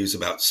stories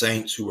about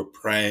saints who were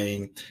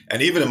praying.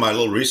 And even in my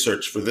little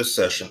research for this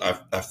session,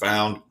 I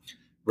found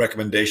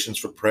recommendations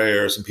for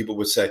prayers, and people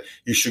would say,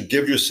 you should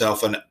give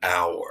yourself an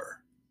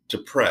hour to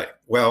pray.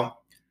 Well,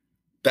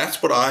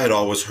 that's what I had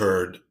always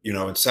heard,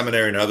 in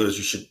seminary and others,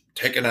 you should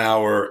take an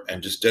hour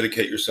and just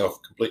dedicate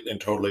yourself completely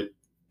and totally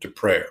to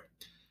prayer.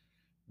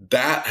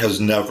 That has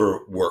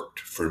never worked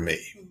for me.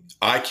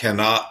 I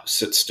cannot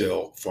sit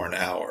still for an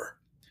hour.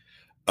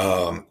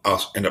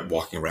 I'll end up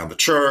walking around the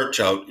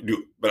church,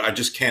 but I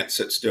just can't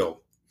sit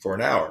still for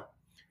an hour.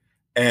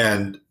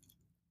 And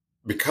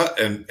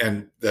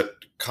and that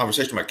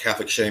conversation about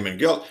Catholic shame and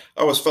guilt,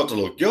 I always felt a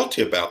little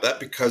guilty about that,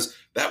 because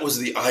that was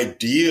the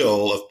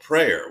ideal of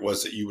prayer,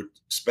 was that you would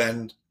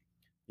spend,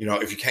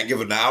 if you can't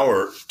give an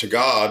hour to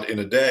God in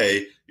a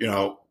day,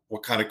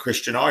 what kind of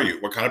Christian are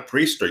you? What kind of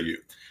priest are you?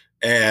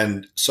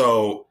 And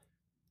so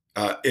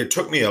it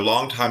took me a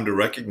long time to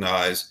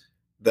recognize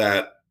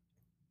that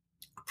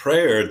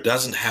prayer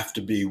doesn't have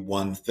to be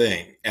one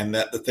thing, and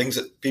that the things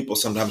that people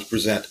sometimes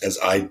present as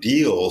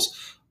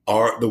ideals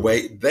are the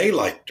way they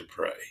like to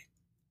pray.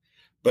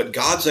 But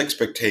God's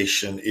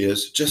expectation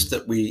is just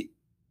that we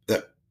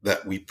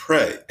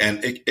pray,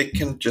 and it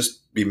can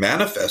just be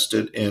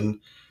manifested in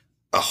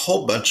a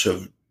whole bunch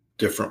of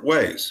different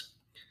ways,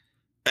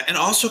 and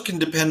also can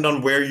depend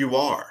on where you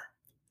are.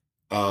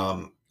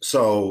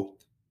 So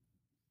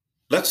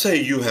let's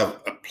say you have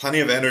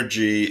plenty of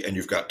energy and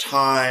you've got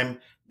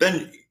time,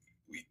 then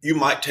you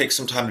might take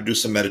some time to do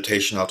some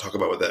meditation. I'll talk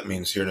about what that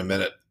means here in a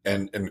minute,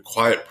 and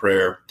quiet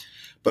prayer.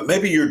 But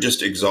maybe you're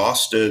just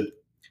exhausted.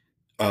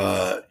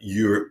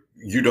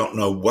 You don't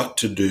know what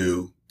to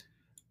do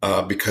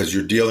because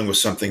you're dealing with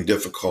something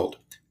difficult,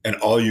 and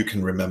all you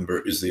can remember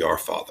is the Our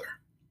Father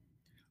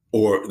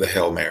or the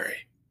Hail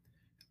Mary,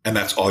 and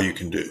that's all you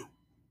can do.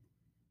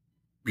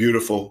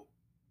 Beautiful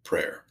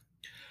prayer.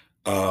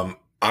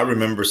 I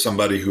remember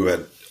somebody who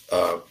had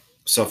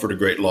suffered a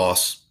great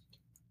loss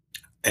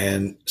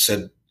and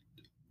said,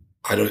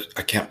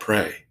 I can't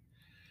pray.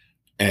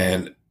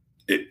 And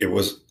it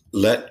was,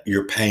 let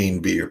your pain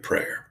be your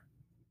prayer.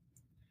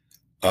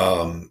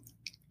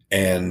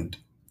 And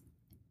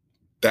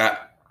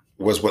that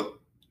was what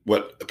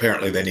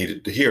apparently they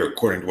needed to hear,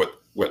 according to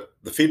what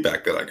the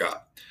feedback that I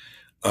got.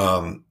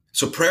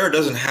 So prayer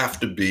doesn't have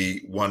to be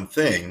one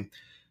thing,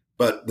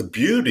 but the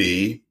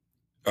beauty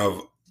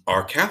of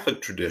our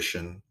Catholic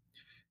tradition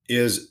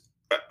is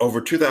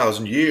over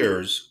 2,000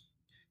 years,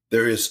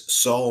 there is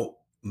so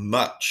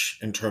much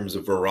in terms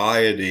of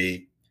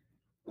variety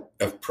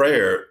of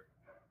prayer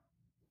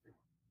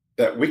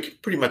that we can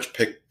pretty much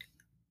pick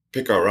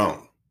our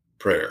own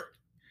prayer.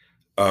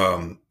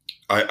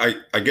 I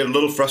get a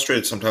little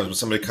frustrated sometimes when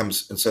somebody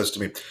comes and says to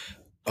me,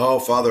 "Oh,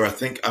 Father, I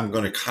think I'm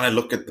going to kind of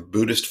look at the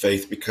Buddhist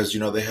faith because,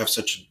 they have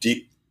such a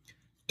deep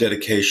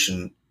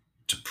dedication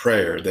to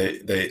prayer.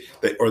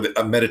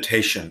 A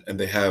meditation, and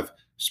they have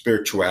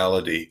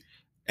spirituality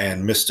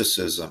and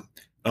mysticism."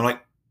 I'm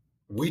like,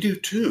 we do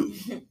too.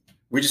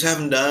 We just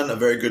haven't done a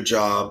very good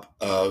job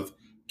of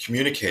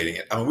communicating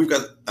it. I mean, we've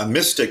got a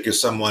mystic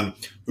is someone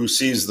who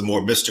sees the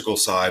more mystical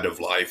side of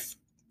life,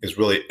 is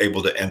really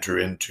able to enter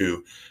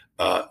into,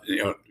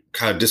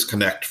 kind of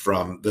disconnect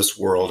from this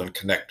world and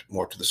connect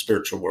more to the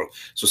spiritual world.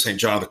 So St.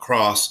 John of the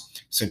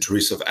Cross, St.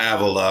 Teresa of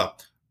Avila,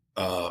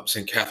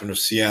 St. Catherine of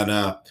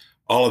Siena,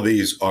 all of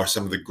these are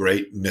some of the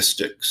great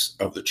mystics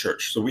of the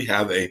church. So we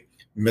have a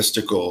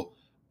mystical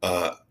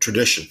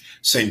tradition.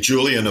 St.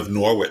 Julian of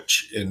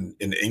Norwich in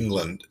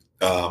England,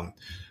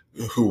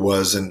 who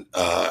was an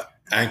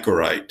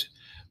anchorite,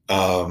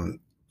 her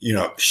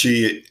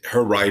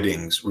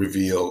writings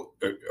reveal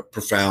a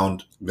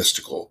profound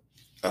mystical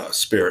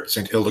spirit.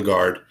 St.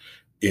 Hildegard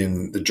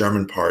in the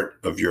German part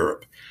of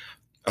Europe.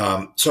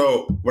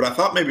 So what I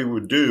thought maybe we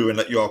would do, and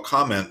let you all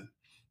comment,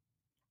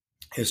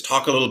 is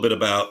talk a little bit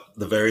about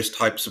the various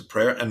types of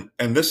prayer.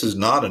 And this is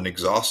not an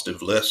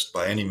exhaustive list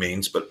by any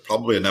means, but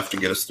probably enough to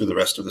get us through the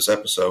rest of this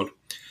episode.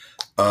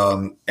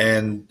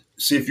 And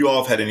see if you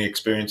all have had any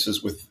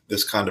experiences with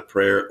this kind of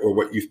prayer, or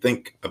what you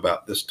think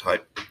about this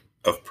type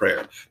of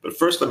prayer. But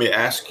first, let me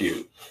ask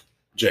you,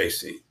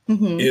 JC,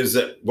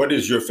 what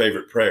is your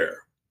favorite prayer?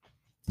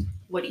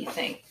 What do you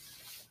think?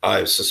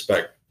 I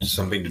suspect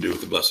something to do with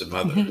the Blessed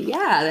Mother.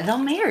 Yeah, the Hail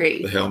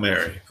Mary. The Hail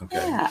Mary. Okay.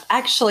 Yeah,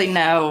 actually,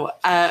 no.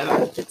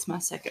 It's my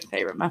second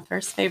favorite. My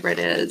first favorite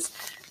is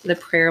the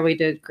prayer we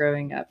did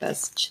growing up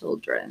as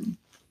children,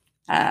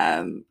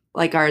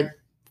 like our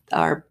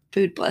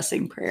food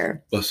blessing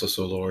prayer. Bless us,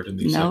 O Lord, in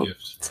these thy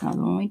gifts. It's not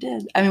the one we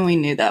did. I mean, we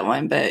knew that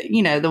one, but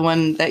the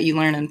one that you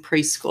learn in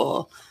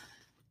preschool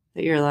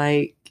that you're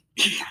like,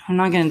 I'm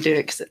not going to do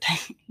it because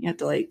you have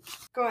to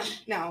Go on.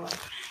 No.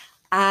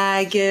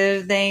 I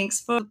give thanks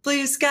for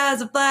blue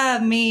skies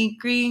above me,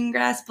 green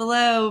grass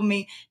below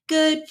me,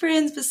 good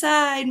friends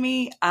beside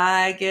me.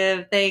 I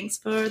give thanks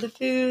for the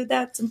food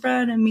that's in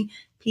front of me,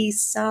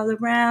 peace all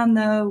around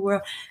the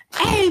world.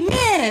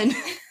 Amen.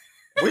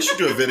 We should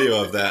do a video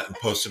of that and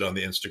post it on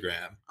the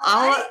Instagram.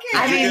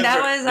 Did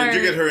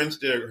you get her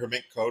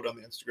mink coat on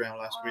the Instagram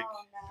last week?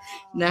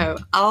 No,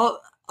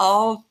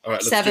 all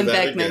right, 7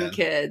 Beckman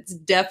kids.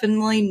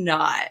 Definitely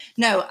not.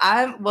 No,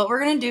 what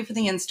we're going to do for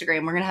the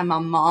Instagram, we're going to have my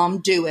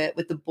mom do it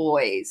with the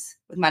boys,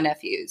 with my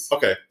nephews.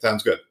 Okay,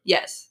 sounds good.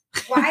 Yes.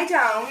 Why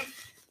don't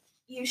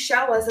you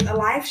show us at the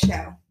live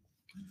show?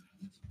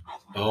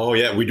 Oh,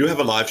 yeah. We do have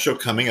a live show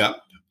coming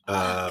up.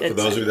 For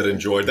those of you that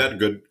enjoyed that,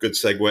 good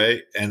segue.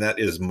 And that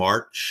is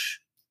March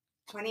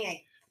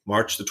 28th.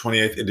 March the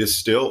 28th. It is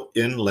still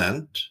in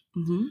Lent.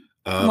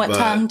 Mm-hmm. What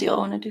time do you all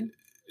want to do?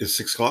 Is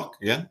 6 o'clock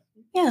again?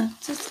 Yeah,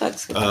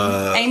 6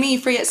 o'clock. Amy, you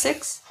free at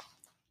 6?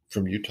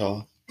 From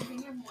Utah.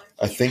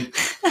 I think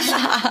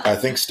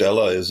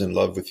Stella is in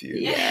love with you.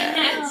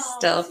 Yes,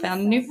 Stella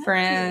found a new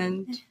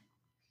friend.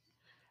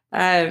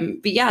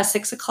 But yeah,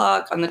 6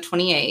 o'clock on the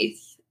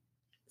 28th.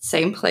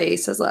 Same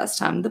place as last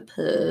time, the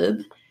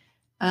pub.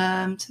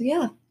 So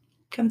yeah,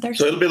 come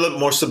Thursday. So it'll be a little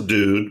more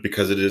subdued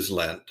because it is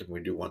Lent, and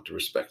we do want to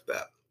respect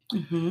that.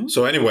 Mm-hmm.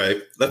 So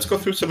anyway, let's go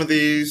through some of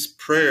these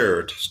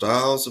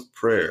styles of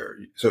prayer.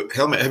 So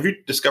Helma, have you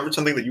discovered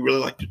something that you really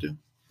like to do?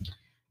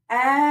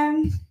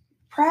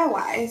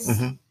 Prayer-wise,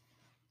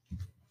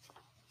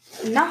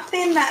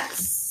 nothing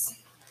that's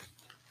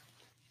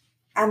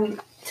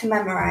to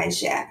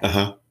memorize yet.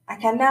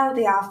 Like I know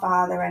the Our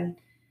Father, and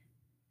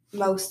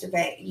most of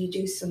it you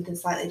do something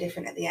slightly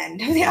different at the end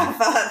of the Our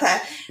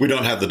Father. We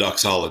don't have the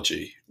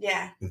doxology.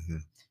 Yeah.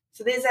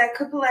 So there's a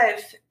couple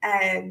of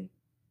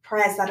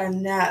prayers that I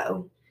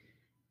know,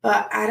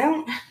 but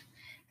I'm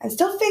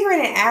still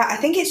figuring it out. I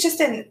think it's just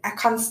a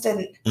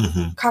constant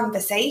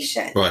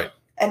conversation. Right.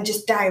 And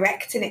just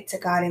directing it to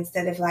God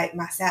instead of like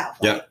myself.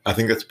 Yeah, I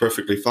think that's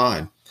perfectly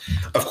fine.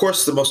 Of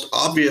course, the most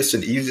obvious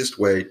and easiest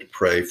way to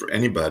pray for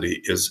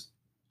anybody is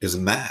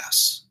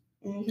Mass.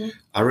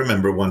 I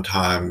remember one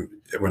time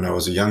when I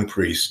was a young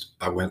priest,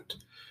 I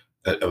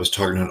was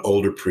talking to an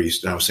older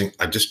priest, and I was saying,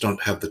 I just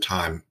don't have the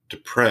time to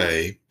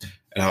pray.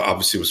 And I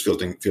obviously was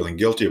feeling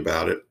guilty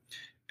about it.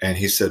 And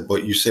he said, well,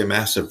 you say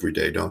Mass every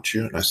day, don't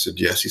you? And I said,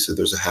 yes. He said,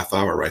 there's a half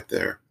hour right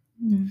there.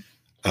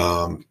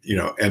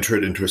 Enter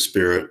it into a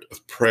spirit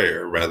of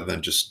prayer rather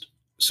than just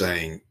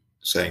saying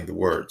the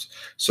words.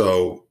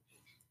 So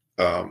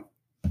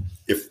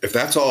if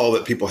that's all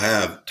that people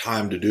have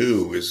time to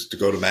do is to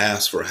go to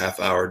Mass for a half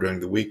hour during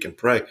the week and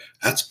pray,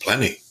 that's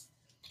plenty.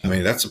 I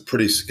mean,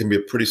 can be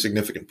a pretty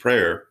significant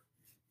prayer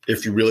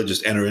if you really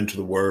just enter into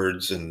the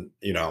words and.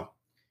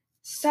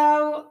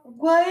 So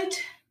would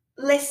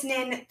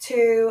listening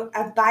to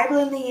a Bible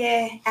in the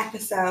Year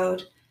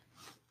episode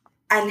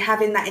and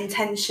having that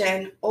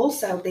intention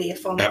also be a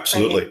form of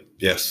absolutely praying?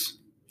 Yes.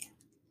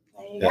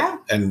 There you go.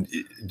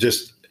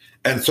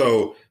 And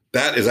so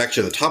that is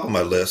actually at the top of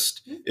my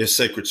list is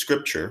sacred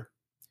scripture.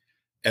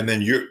 And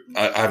then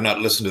I've not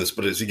listened to this,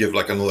 but as you give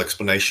like a little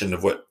explanation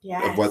of what,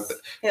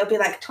 it'll be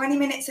like 20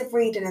 minutes of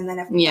reading and then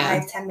a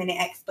 5-10 minute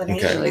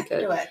explanation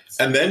afterwards.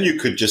 And then you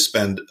could just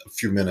spend a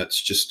few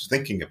minutes just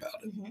thinking about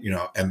it,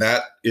 and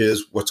that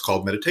is what's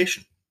called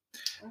meditation.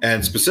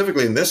 And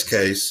specifically in this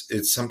case,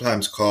 it's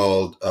sometimes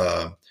called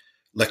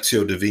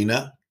Lectio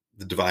Divina,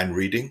 the divine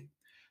reading.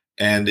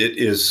 And it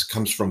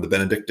comes from the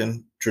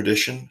Benedictine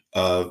tradition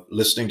of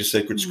listening to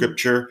sacred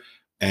scripture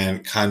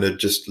and kind of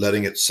just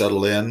letting it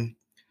settle in.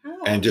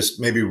 And just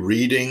maybe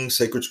reading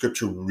sacred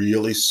scripture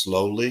really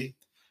slowly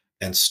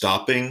and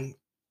stopping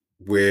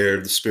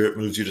where the Spirit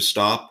moves you to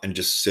stop and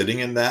just sitting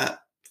in that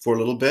for a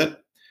little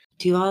bit.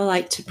 Do you all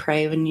like to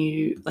pray when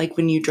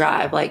you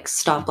drive, like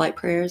stoplight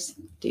prayers?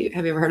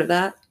 Have you ever heard of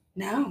that?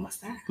 No, what's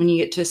that? When you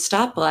get to a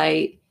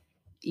stoplight,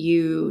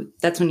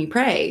 that's when you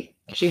pray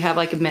because you have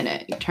like a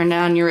minute. You turn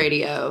down your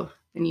radio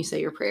and you say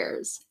your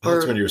prayers.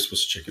 That's when you're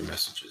supposed to check your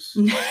messages.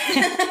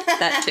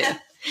 That too.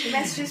 The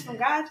messages from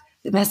God.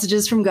 The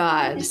messages from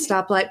God,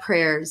 stoplight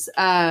prayers.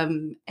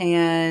 And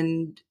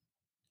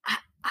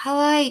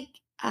I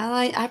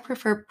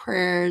prefer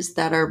prayers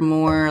that are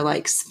more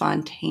like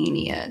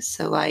spontaneous.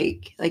 So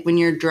like when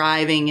you're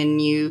driving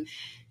and you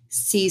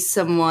see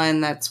someone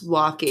that's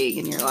walking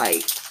and you're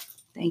like,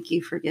 thank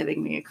you for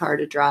giving me a car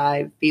to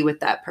drive, be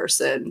with that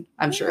person.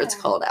 I'm sure it's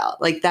cold out.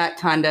 Like that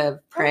kind of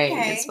praying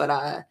is what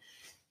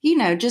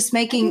just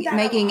making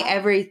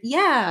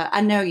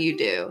I know you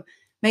do.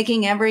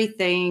 Making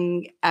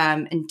everything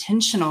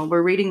intentional.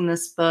 We're reading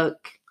this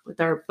book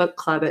with our book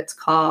club. It's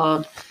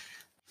called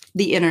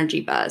The Energy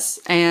Bus.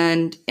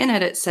 And in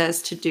it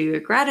says to do a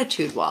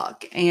gratitude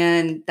walk.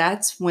 And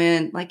that's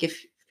when, like,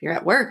 if you're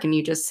at work and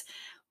you just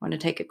want to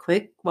take a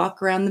quick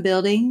walk around the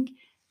building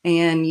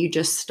and you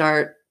just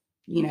start,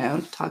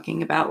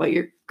 talking about what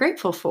you're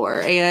grateful for.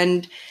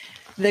 And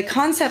the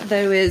concept,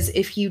 though, is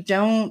if you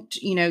don't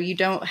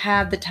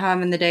have the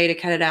time in the day to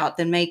cut it out,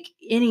 then make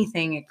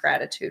anything a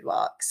gratitude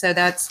walk. So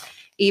that's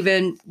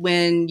even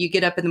when you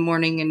get up in the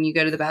morning and you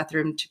go to the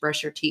bathroom to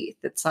brush your teeth.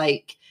 It's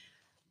like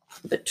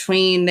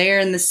between there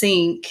and the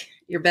sink,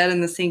 your bed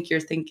and the sink, you're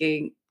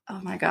thinking, oh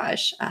my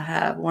gosh, I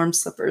have warm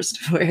slippers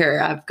to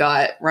wear. I've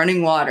got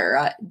running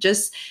water.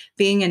 Just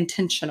being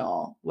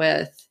intentional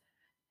with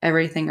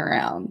everything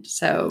around.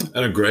 So,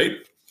 and a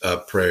great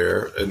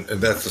prayer, and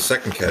that's the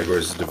second category,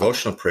 is a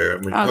devotional prayer.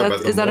 When you talk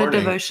about is that a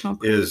devotional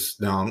prayer?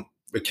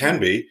 It can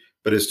be,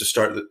 but is to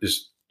start,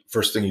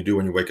 first thing you do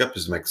when you wake up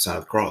is to make the sign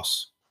of the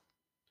cross.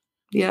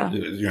 Yeah.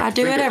 I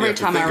do it every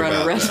time I run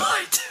a red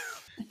light.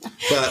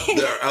 But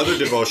there are other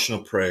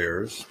devotional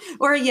prayers.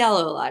 Or a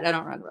yellow light. I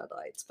don't run red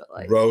lights, but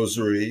like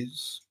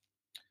rosaries,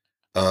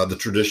 the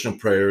traditional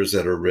prayers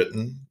that are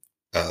written,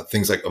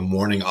 things like a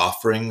morning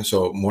offering.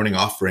 So morning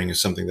offering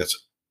is something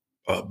that's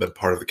been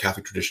part of the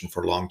Catholic tradition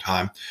for a long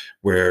time,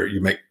 where you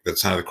make the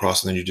sign of the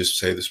cross and then you just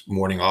say this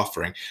morning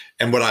offering.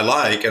 And what I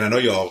like, and I know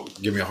y'all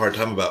give me a hard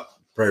time about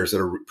prayers that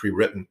are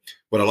pre-written,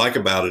 what I like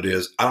about it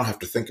is I don't have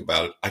to think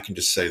about it. I can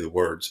just say the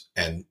words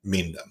and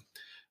mean them.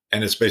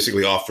 And it's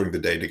basically offering the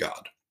day to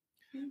God.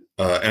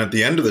 And at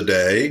the end of the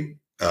day,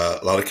 a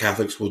lot of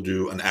Catholics will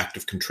do an act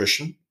of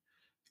contrition.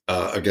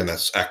 Again,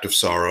 that's active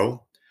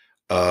sorrow.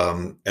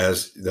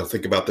 As they'll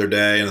think about their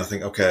day and they'll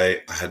think,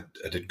 okay, I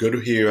did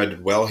good here. I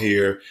did well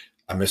here.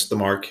 I missed the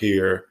mark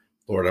here.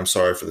 Lord, I'm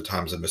sorry for the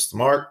times I missed the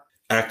mark.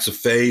 Acts of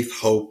faith,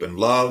 hope, and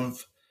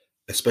love,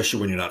 especially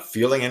when you're not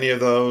feeling any of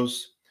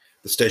those.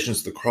 The Stations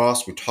of the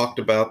Cross, we talked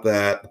about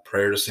that. The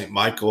prayer to St.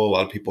 Michael, a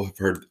lot of people have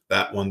heard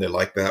that one. They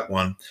like that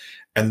one.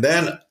 And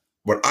then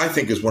what I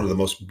think is one of the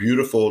most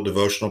beautiful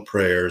devotional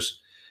prayers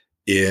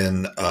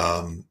in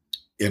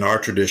our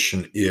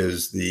tradition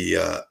is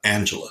the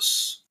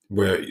Angelus,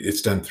 where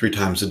it's done 3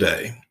 times a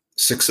day,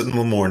 6 in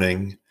the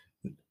morning,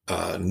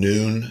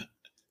 noon,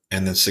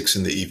 and then 6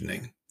 in the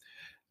evening.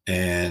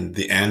 And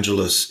the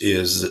Angelus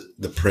is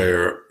the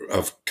prayer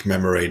of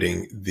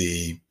commemorating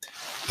the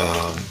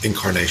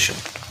Incarnation.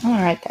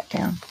 I'll write that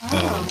down.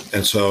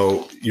 And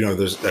so,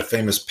 there's that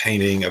famous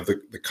painting of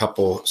the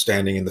couple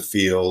standing in the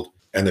field,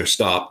 and they're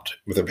stopped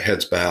with their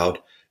heads bowed.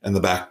 In the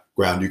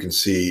background, you can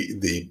see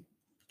the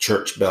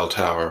church bell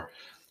tower,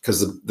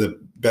 because the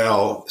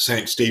bell,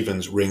 St.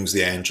 Stephen's, rings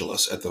the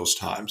Angelus at those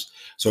times.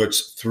 So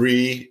it's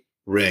 3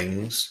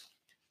 rings,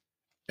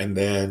 and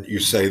then you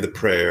say the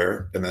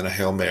prayer, and then a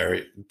Hail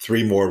Mary.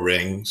 3 more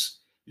rings,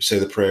 you say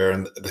the prayer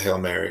and the Hail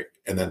Mary,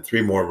 and then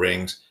 3 more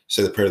rings,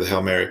 say the prayer of the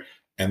Hail Mary,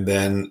 and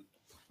then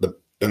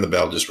the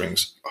bell just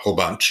rings a whole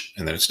bunch,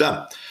 and then it's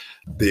done.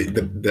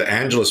 The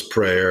Angelus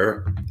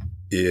prayer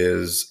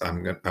is,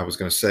 I was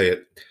going to say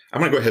it.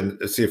 I'm going to go ahead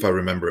and see if I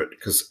remember it,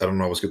 because I don't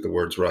always get the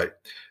words right.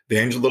 The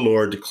angel of the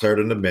Lord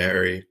declared unto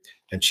Mary,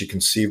 and she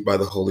conceived by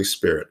the Holy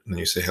Spirit. And then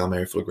you say, Hail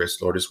Mary, full of grace,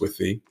 the Lord is with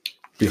thee.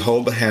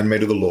 Behold, the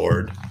handmaid of the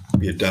Lord,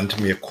 be it done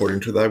to me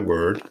according to thy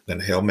word. Then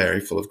Hail Mary,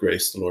 full of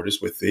grace, the Lord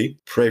is with thee.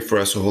 Pray for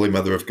us, O Holy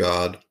Mother of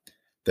God,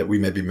 that we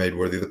may be made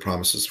worthy of the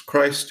promises of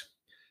Christ.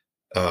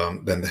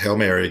 Then the Hail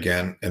Mary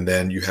again, and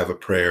then you have a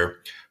prayer.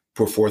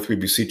 Pour forth, we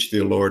beseech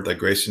thee, O Lord, thy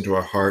grace into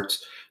our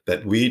hearts,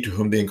 that we, to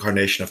whom the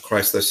incarnation of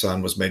Christ thy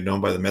Son was made known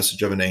by the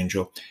message of an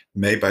angel,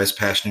 may by his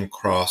passion and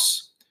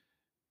cross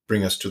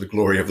bring us to the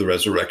glory of the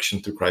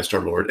resurrection through Christ our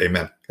Lord.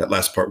 Amen. That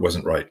last part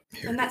wasn't right.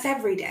 And that's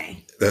every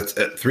day. That's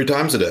 3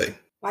 times a day.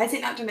 Why is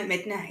it not done at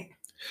midnight?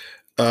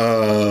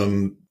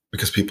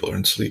 Because people are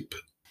in sleep.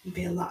 It'd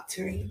be a lot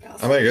to ring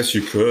bells. I mean, I guess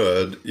you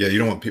could. Yeah, you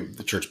don't want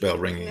the church bell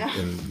ringing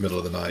in the middle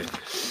of the night.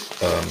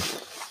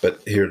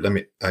 But here,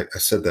 I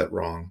said that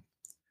wrong.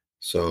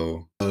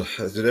 So I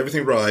did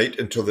everything right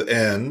until the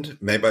end.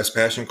 May by his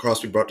passion and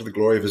cross be brought to the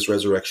glory of his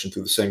resurrection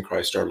through the same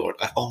Christ our Lord.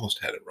 I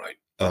almost had it right.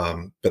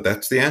 But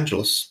that's the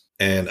Angelus.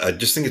 And I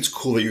just think it's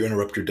cool that you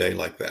interrupt your day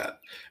like that.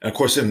 And of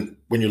course,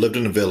 when you lived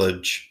in a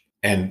village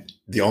and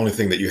the only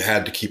thing that you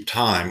had to keep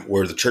time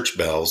were the church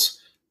bells,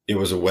 it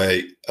was a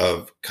way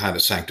of kind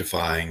of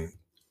sanctifying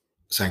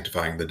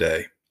the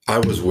day. I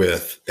was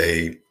with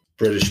a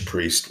British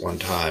priest one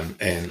time,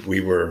 and we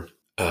were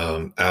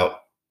out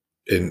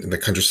in the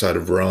countryside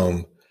of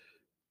Rome,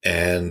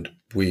 and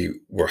we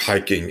were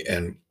hiking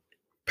and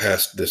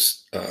passed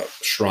this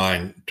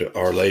shrine to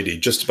Our Lady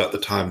just about the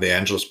time the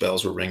Angelus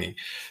bells were ringing.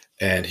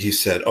 And he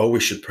said, we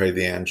should pray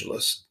the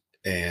Angelus.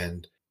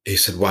 And he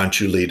said, why don't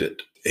you lead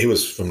it? He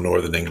was from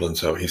Northern England,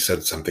 so he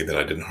said something that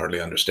I didn't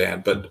hardly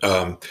understand. But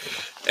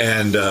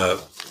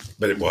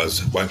it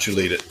was, why don't you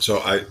lead it?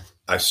 So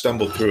I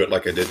stumbled through it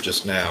like I did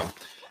just now.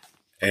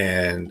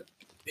 And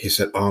he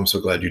said, I'm so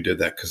glad you did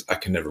that, because I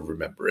can never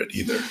remember it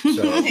either.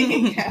 So, There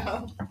you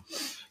go.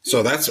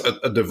 So that's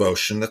a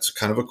devotion. That's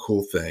kind of a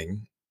cool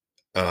thing,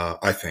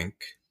 I think.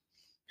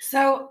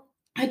 So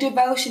a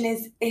devotion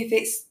is if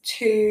it's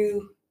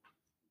to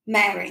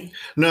Mary.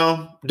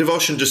 No,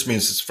 devotion just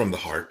means it's from the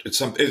heart.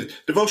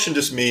 Devotion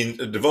just means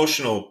a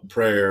devotional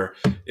prayer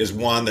is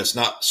one that's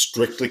not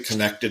strictly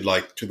connected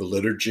like to the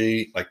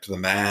liturgy, like to the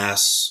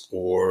Mass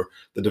or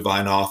the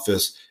divine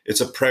office.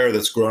 It's a prayer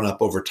that's grown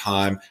up over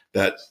time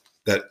that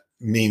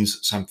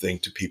means something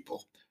to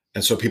people.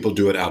 And so people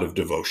do it out of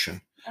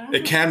devotion. Oh.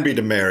 It can be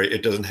to Mary.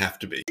 It doesn't have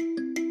to be.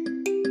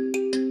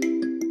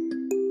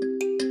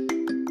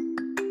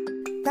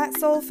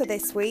 That's all for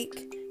this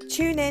week.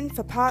 Tune in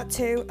for part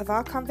 2 of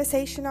our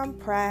conversation on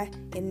prayer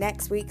in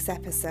next week's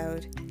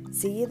episode.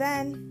 See you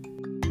then.